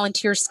that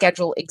volunteer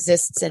schedule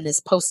exists and is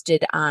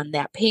posted on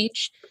that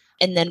page.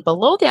 And then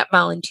below that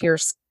volunteer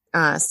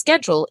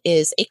schedule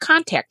is a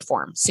contact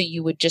form. So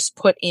you would just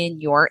put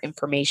in your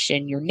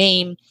information, your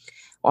name,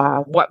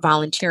 what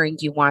volunteering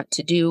you want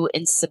to do,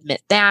 and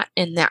submit that.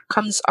 And that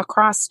comes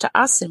across to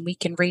us and we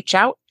can reach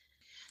out.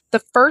 The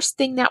first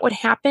thing that would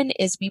happen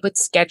is we would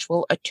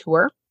schedule a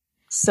tour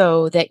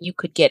so that you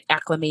could get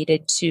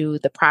acclimated to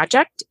the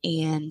project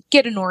and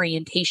get an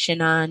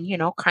orientation on,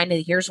 kind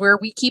of here's where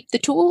we keep the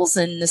tools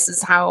and this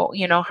is how,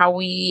 how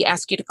we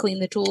ask you to clean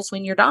the tools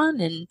when you're done.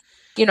 And,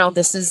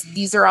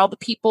 these are all the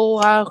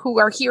people who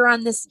are here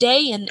on this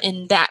day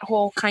and that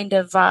whole kind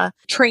of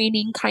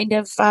training kind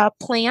of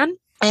plan.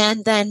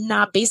 And then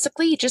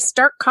basically you just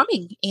start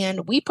coming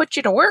and we put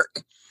you to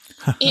work.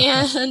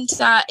 And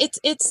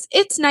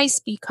it's nice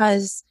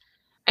because,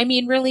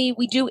 really,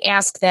 we do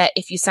ask that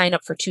if you sign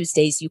up for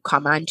Tuesdays, you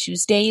come on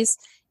Tuesdays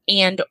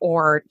and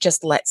or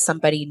just let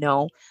somebody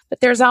know. But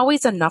there's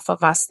always enough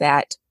of us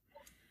that,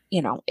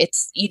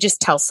 you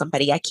just tell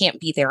somebody, I can't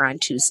be there on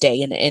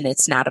Tuesday and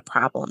it's not a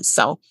problem.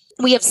 So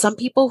we have some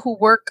people who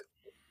work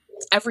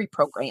every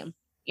program,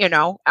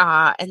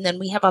 and then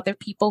we have other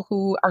people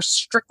who are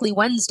strictly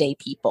Wednesday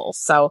people.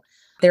 So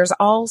there's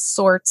all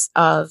sorts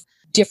of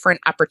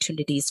different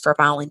opportunities for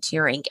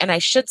volunteering. And I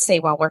should say,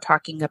 while we're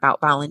talking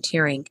about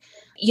volunteering,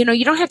 you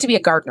don't have to be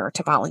a gardener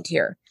to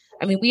volunteer.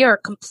 We are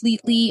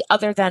completely,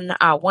 other than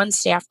one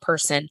staff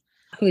person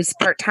who's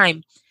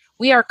part-time,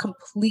 we are a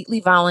completely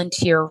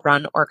volunteer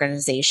run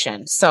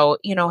organization. So,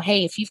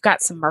 hey, if you've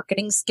got some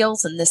marketing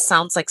skills and this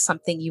sounds like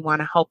something you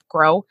want to help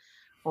grow,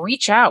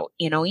 reach out,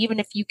 even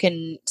if you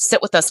can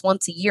sit with us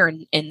once a year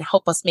and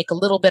help us make a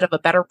little bit of a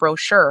better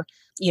brochure,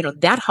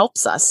 that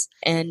helps us.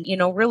 And,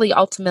 really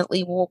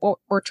ultimately what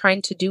we're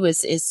trying to do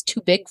is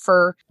too big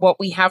for what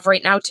we have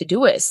right now to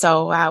do it.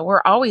 So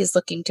we're always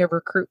looking to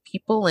recruit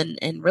people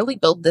and really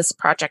build this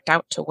project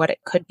out to what it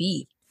could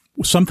be.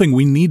 Something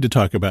we need to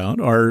talk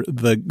about are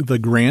the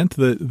grant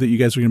that you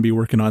guys are going to be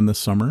working on this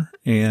summer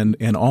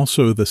and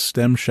also the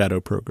STEM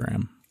Shadow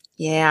program.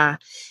 Yeah.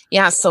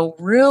 So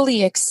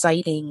really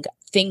exciting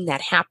thing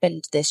that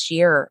happened this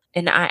year.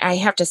 And I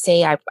have to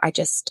say, I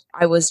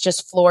was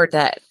just floored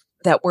that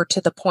we're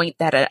to the point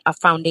that a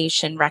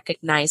foundation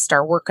recognized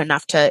our work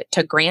enough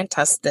to grant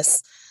us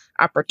this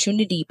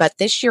opportunity. But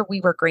this year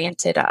we were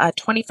granted a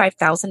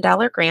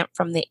 $25,000 grant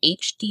from the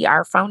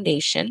HDR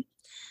Foundation.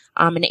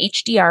 And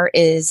HDR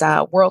is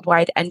a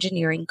worldwide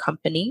engineering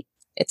company.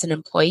 It's an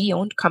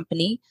employee-owned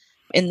company,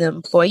 and the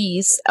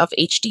employees of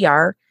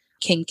HDR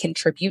can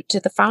contribute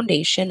to the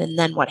foundation. And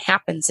then what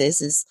happens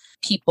is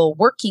people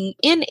working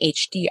in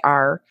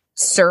HDR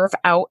serve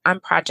out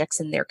on projects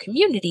in their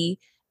community.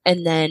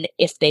 And then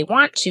if they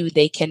want to,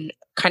 they can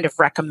kind of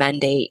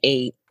recommend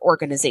a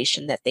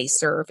organization that they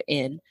serve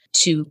in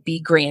to be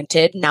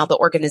granted. Now the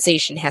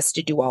organization has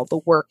to do all the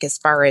work as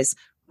far as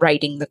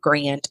writing the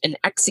grant and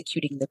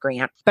executing the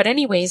grant. But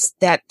anyways,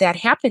 that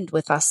happened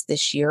with us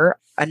this year.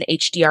 An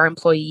HDR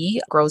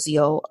employee,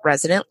 Groseal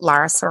resident,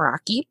 Lara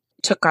Saraki,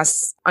 took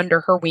us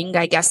under her wing,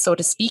 I guess, so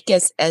to speak,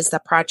 as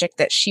the project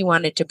that she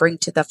wanted to bring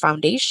to the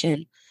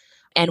foundation.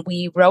 And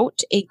we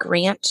wrote a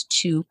grant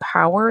to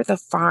power the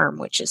farm,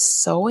 which is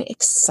so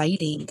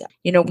exciting.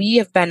 We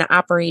have been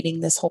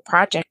operating this whole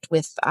project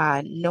with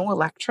no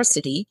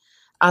electricity,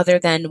 other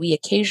than we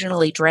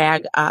occasionally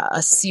drag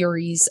a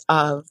series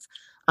of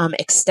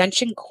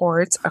extension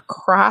cords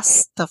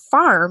across the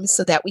farm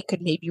so that we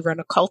could maybe run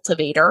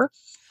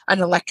an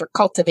electric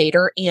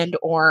cultivator and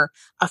or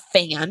a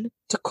fan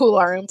to cool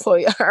our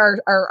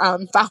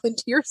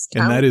volunteers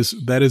down. And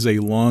that is a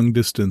long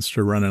distance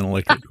to run an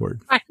electric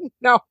cord. I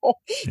know.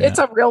 Yeah. It's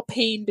a real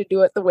pain to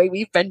do it the way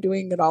we've been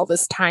doing it all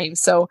this time.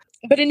 So,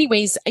 but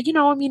anyways,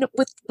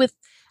 with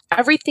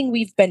everything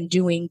we've been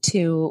doing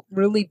to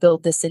really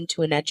build this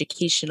into an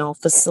educational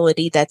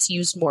facility that's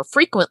used more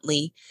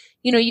frequently,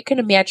 you can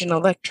imagine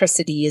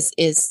electricity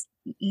is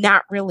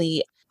not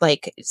really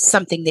like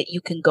something that you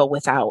can go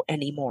without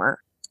anymore.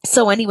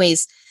 So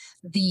anyways,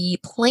 the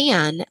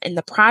plan and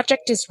the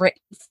project is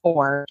written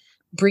for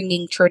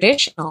bringing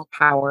traditional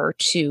power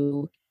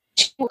to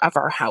two of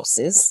our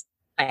houses,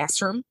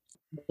 classroom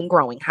and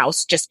growing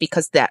house, just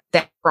because that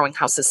growing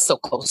house is so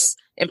close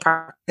in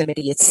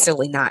proximity. It's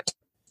silly not.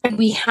 And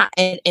we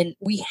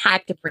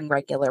had to bring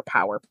regular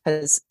power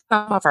because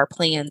some of our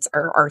plans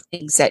are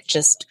things that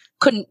just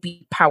couldn't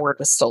be powered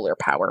with solar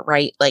power,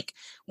 right? Like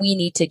we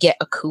need to get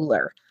a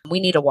cooler.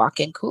 We need a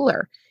walk-in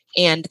cooler.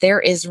 And there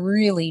is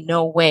really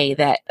no way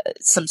that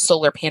some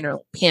solar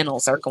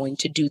panels are going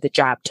to do the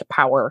job to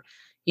power,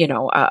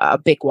 a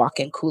big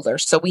walk-in cooler.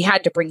 So we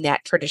had to bring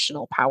that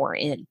traditional power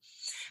in.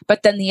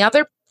 But then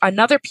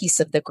another piece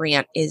of the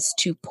grant is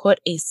to put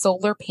a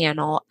solar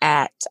panel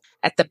at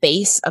the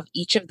base of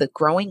each of the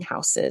growing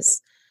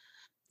houses.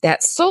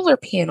 That solar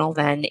panel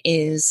then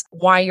is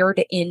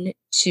wired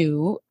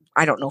into,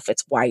 I don't know if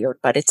it's wired,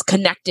 but it's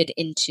connected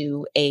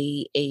into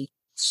a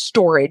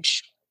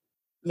storage.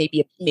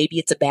 Maybe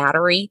it's a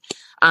battery,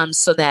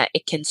 so that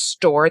it can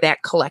store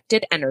that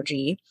collected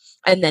energy.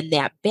 And then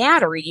that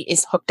battery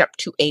is hooked up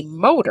to a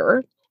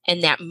motor.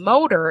 And that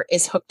motor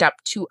is hooked up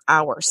to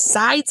our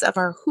sides of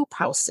our hoop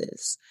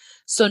houses.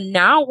 So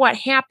now what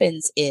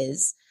happens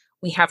is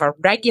we have a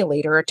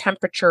regulator, a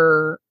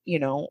temperature,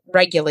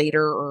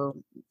 regulator or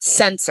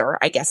sensor.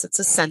 I guess it's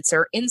a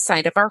sensor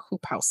inside of our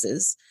hoop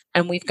houses.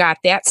 And we've got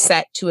that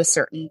set to a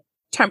certain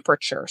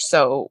temperature.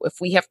 So if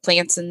we have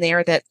plants in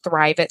there that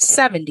thrive at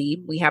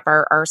 70, we have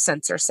our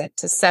sensor set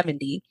to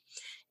 70.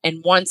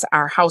 And once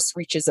our house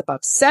reaches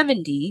above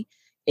 70,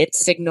 it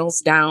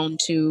signals down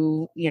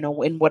to,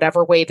 in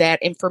whatever way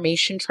that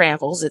information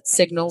travels, it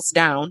signals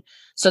down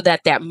so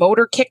that that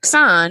motor kicks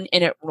on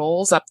and it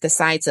rolls up the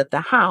sides of the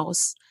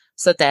house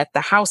so that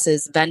the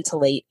houses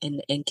ventilate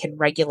and can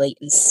regulate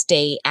and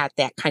stay at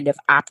that kind of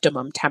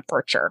optimum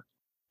temperature.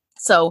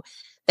 So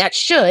that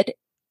should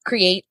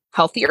create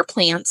healthier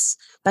plants,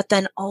 but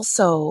then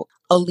also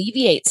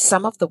alleviate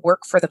some of the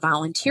work for the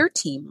volunteer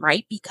team,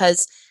 right?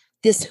 Because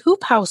this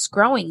hoop house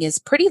growing is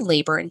pretty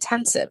labor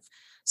intensive.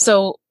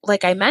 So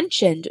like I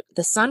mentioned,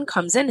 the sun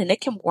comes in and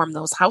it can warm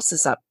those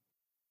houses up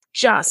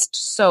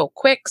just so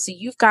quick. So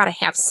you've got to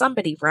have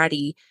somebody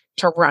ready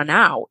to run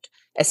out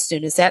as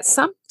soon as that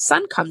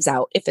sun comes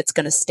out, if it's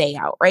going to stay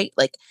out, right?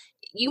 Like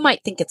you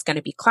might think it's going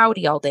to be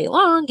cloudy all day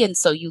long. And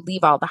so you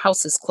leave all the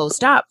houses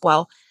closed up.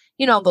 Well,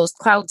 those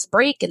clouds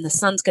break and the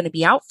sun's going to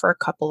be out for a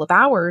couple of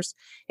hours.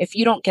 If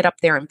you don't get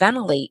up there and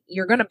ventilate,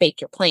 you're going to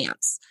bake your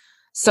plants.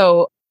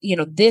 So,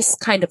 this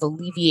kind of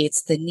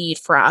alleviates the need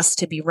for us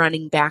to be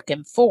running back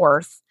and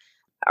forth,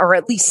 or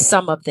at least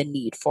some of the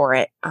need for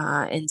it.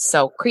 And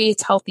so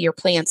creates healthier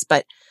plants,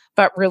 but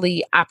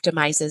really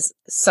optimizes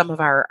some of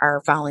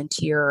our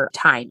volunteer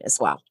time as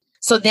well.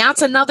 So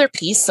that's another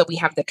piece. So we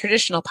have the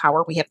traditional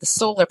power, we have the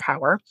solar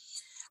power,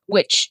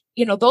 which,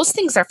 those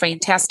things are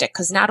fantastic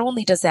because not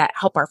only does that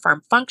help our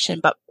farm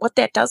function, but what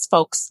that does,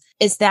 folks,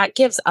 is that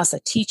gives us a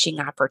teaching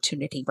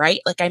opportunity, right?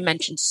 Like I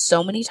mentioned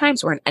so many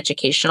times, we're an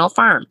educational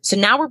farm. So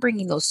now we're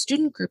bringing those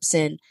student groups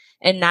in,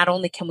 and not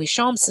only can we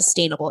show them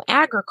sustainable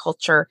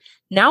agriculture,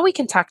 now we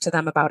can talk to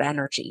them about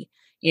energy.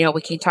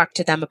 We can talk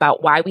to them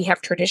about why we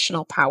have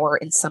traditional power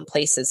in some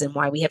places and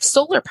why we have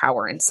solar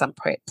power in some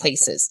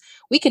places.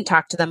 We can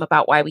talk to them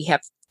about why we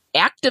have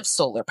active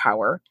solar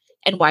power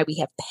and why we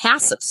have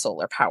passive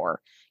solar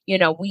power.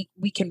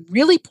 We can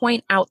really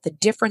point out the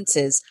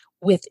differences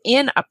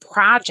within a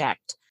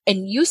project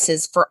and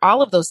uses for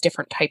all of those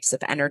different types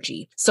of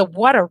energy. So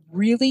what a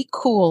really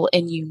cool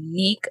and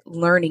unique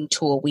learning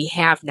tool we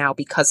have now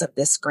because of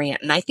this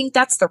grant. And I think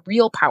that's the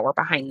real power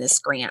behind this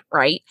grant,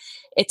 right?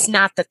 It's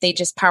not that they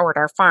just powered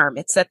our farm.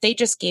 It's that they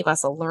just gave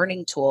us a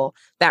learning tool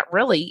that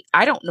really,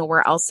 I don't know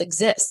where else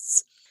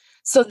exists.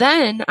 So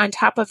then on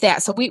top of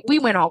that, so we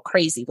went all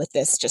crazy with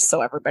this, just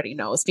so everybody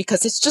knows,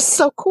 because it's just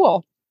so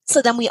cool.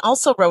 So then we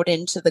also wrote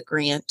into the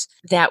grant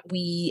that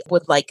we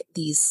would like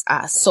these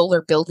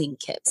solar building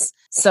kits.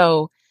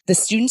 So the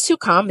students who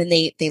come and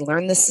they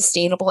learn the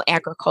sustainable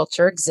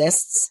agriculture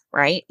exists,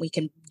 right? We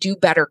can do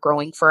better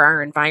growing for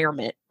our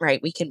environment,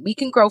 right? We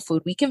can grow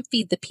food. We can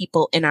feed the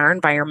people in our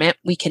environment.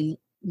 We can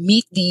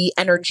meet the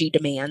energy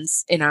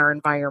demands in our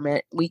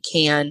environment. We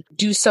can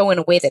do so in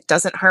a way that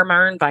doesn't harm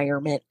our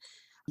environment.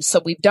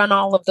 So we've done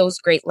all of those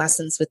great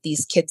lessons with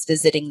these kids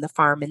visiting the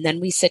farm. And then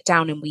we sit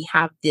down and we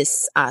have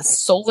this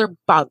solar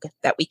bug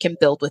that we can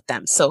build with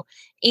them. So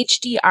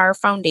HDR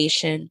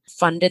Foundation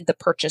funded the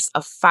purchase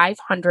of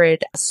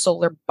 500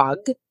 solar bug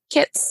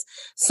kits.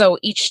 So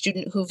each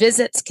student who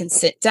visits can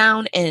sit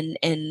down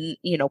and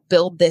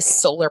build this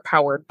solar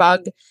powered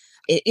bug.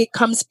 It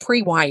comes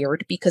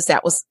pre-wired because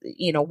that was,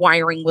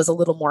 wiring was a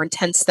little more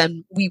intense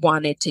than we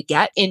wanted to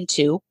get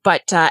into.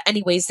 But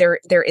anyways,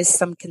 there is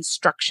some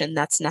construction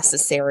that's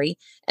necessary.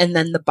 And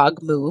then the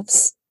bug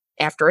moves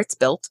after it's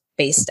built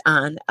based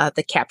on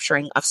the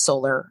capturing of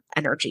solar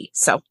energy.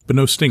 So, but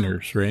no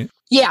stingers, right?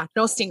 Yeah,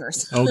 no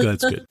stingers. Oh,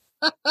 that's good.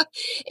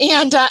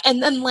 And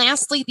then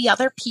lastly, the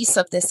other piece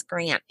of this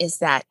grant is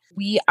that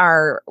we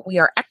are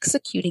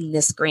executing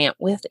this grant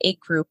with a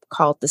group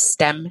called the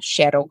STEM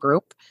Shadow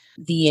Group.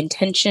 The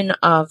intention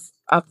of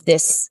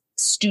this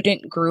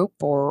student group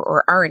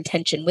or our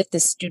intention with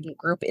this student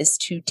group is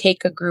to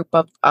take a group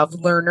of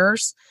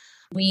learners.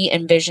 We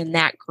envision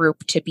that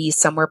group to be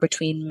somewhere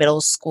between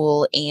middle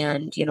school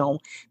and,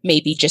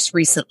 maybe just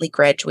recently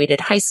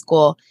graduated high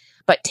school,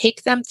 but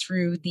take them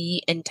through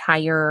the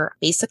entire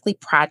basically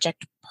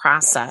project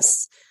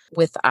process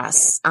with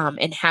us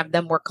and have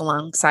them work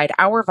alongside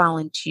our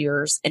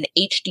volunteers and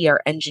HDR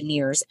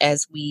engineers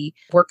as we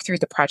work through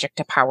the project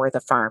to power the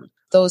farm.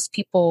 Those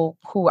people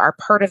who are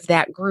part of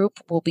that group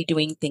will be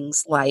doing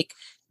things like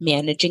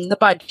managing the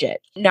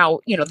budget. Now,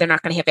 they're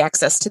not going to have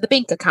access to the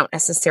bank account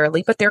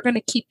necessarily, but they're going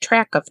to keep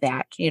track of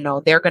that.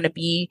 They're going to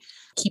be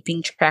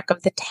keeping track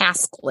of the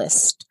task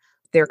list.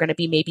 They're going to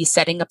be maybe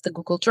setting up the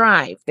Google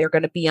Drive. They're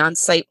going to be on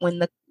site when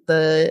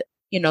the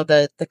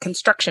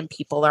construction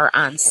people are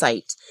on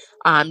site,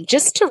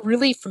 just to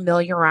really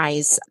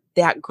familiarize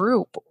that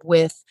group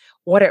with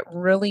what it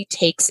really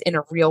takes in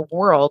a real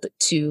world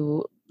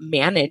to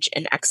manage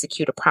and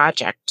execute a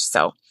project.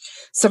 So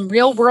some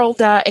real world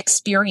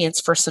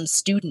experience for some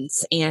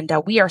students. And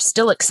we are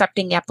still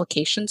accepting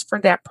applications for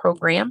that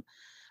program.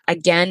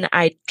 Again,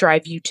 I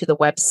drive you to the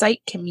website,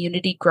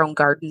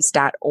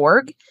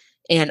 communitygrowngardens.org.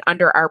 And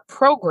under our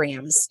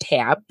programs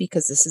tab,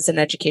 because this is an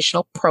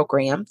educational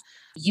program,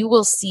 you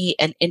will see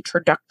an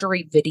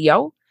introductory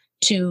video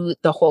to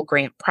the whole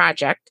grant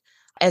project,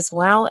 as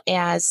well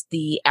as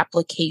the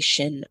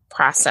application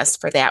process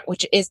for that,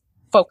 which is,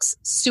 folks,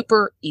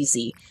 super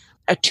easy.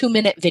 A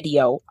 2-minute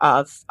video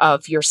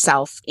of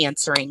yourself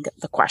answering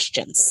the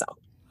questions. So.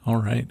 All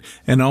right.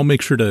 And I'll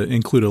make sure to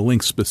include a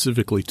link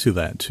specifically to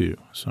that too.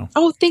 So.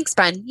 Oh, thanks,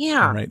 Ben.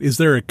 Yeah. All right. Is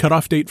there a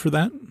cutoff date for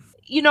that?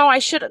 I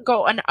should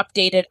go and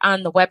update it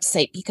on the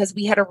website because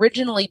we had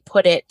originally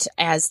put it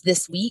as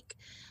this week,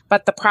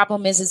 but the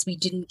problem is we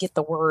didn't get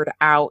the word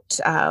out.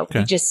 Okay.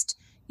 We just,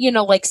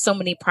 like so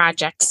many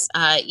projects,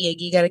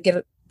 you got to get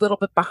a little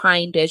bit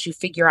behind as you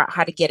figure out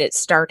how to get it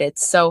started.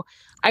 So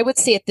I would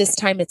say at this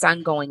time it's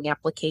ongoing.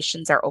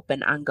 Applications are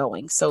open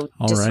ongoing. So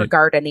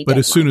disregard any But deadline.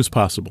 as soon as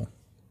possible.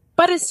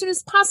 But as soon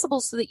as possible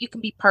so that you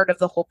can be part of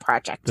the whole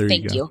project.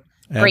 Thank you.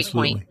 Great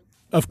point.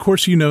 Of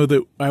course, you know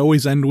that I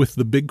always end with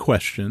the big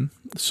question.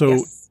 So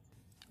Yes.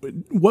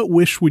 What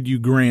wish would you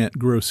grant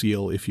Grosse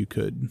Ile if you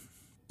could?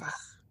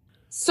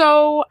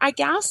 So I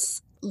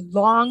guess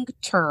long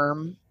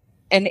term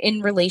and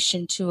in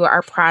relation to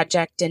our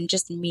project and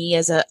just me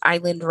as an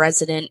island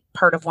resident,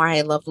 part of why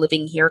I love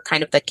living here,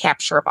 kind of the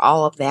capture of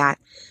all of that,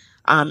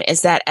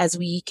 is that as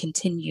we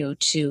continue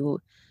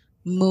to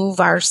move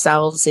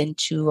ourselves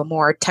into a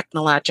more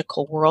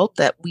technological world,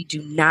 that we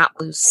do not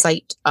lose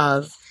sight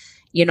of,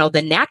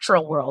 the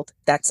natural world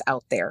that's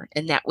out there,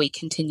 and that we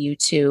continue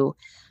to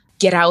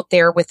get out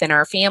there within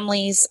our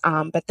families.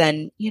 But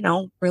then,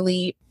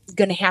 really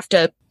going to have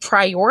to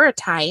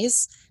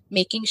prioritize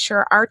making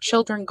sure our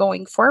children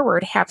going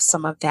forward have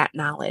some of that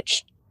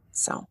knowledge.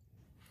 So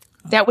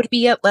that would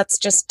be it. Let's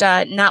just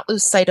not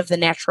lose sight of the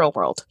natural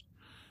world.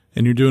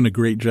 And you're doing a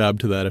great job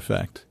to that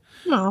effect.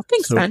 Oh,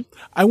 thanks, Ben.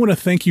 I want to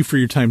thank you for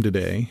your time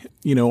today.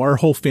 Our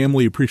whole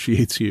family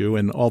appreciates you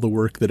and all the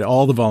work that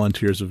all the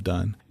volunteers have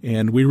done.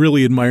 And we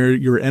really admire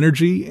your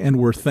energy, and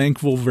we're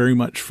thankful very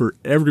much for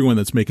everyone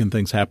that's making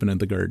things happen in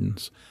the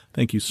gardens.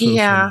 Thank you so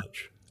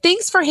much.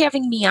 Thanks for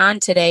having me on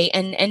today.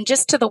 And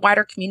just to the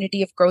wider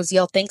community of Grosse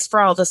Ile, thanks for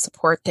all the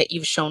support that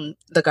you've shown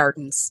the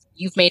gardens.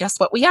 You've made us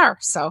what we are.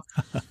 So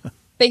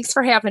thanks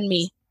for having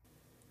me.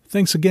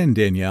 Thanks again,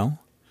 Danielle.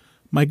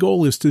 My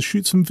goal is to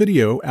shoot some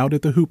video out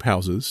at the hoop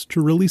houses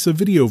to release a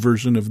video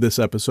version of this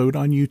episode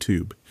on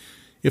YouTube.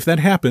 If that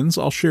happens,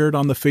 I'll share it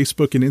on the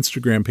Facebook and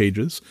Instagram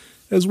pages,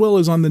 as well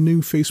as on the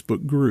new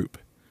Facebook group.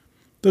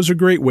 Those are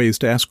great ways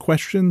to ask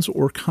questions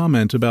or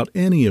comment about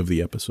any of the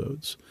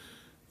episodes.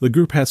 The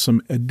group has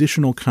some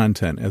additional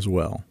content as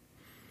well.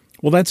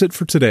 Well, that's it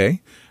for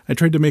today. I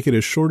tried to make it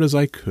as short as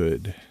I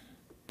could.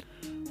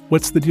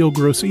 What's the Deal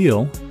Grosse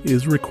Ile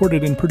is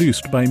recorded and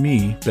produced by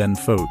me, Ben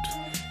Fote.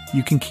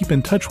 You can keep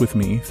in touch with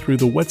me through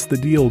the What's the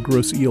Deal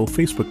Grosse Ile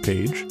Facebook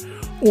page,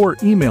 or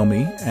email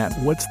me at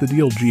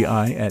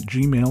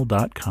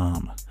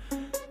whatsthedealgi@gmail.com.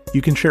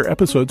 You can share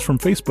episodes from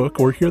Facebook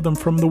or hear them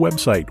from the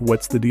website,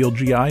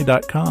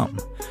 whatsthedealgi.com.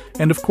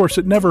 And of course,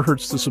 it never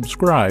hurts to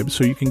subscribe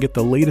so you can get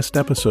the latest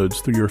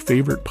episodes through your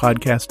favorite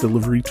podcast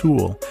delivery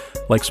tool,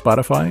 like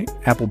Spotify,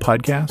 Apple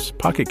Podcasts,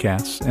 Pocket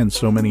Casts, and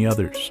so many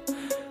others.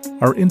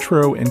 Our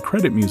intro and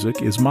credit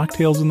music is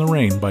Mocktails in the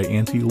Rain by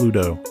Auntie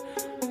Ludo,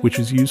 which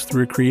is used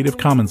through a Creative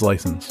Commons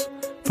license.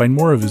 Find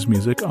more of his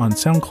music on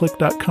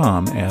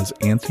soundclick.com as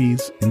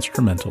Auntie's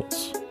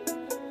Instrumentals.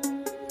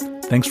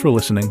 Thanks for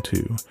listening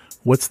to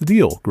What's the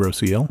Deal,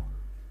 Grosse Ile?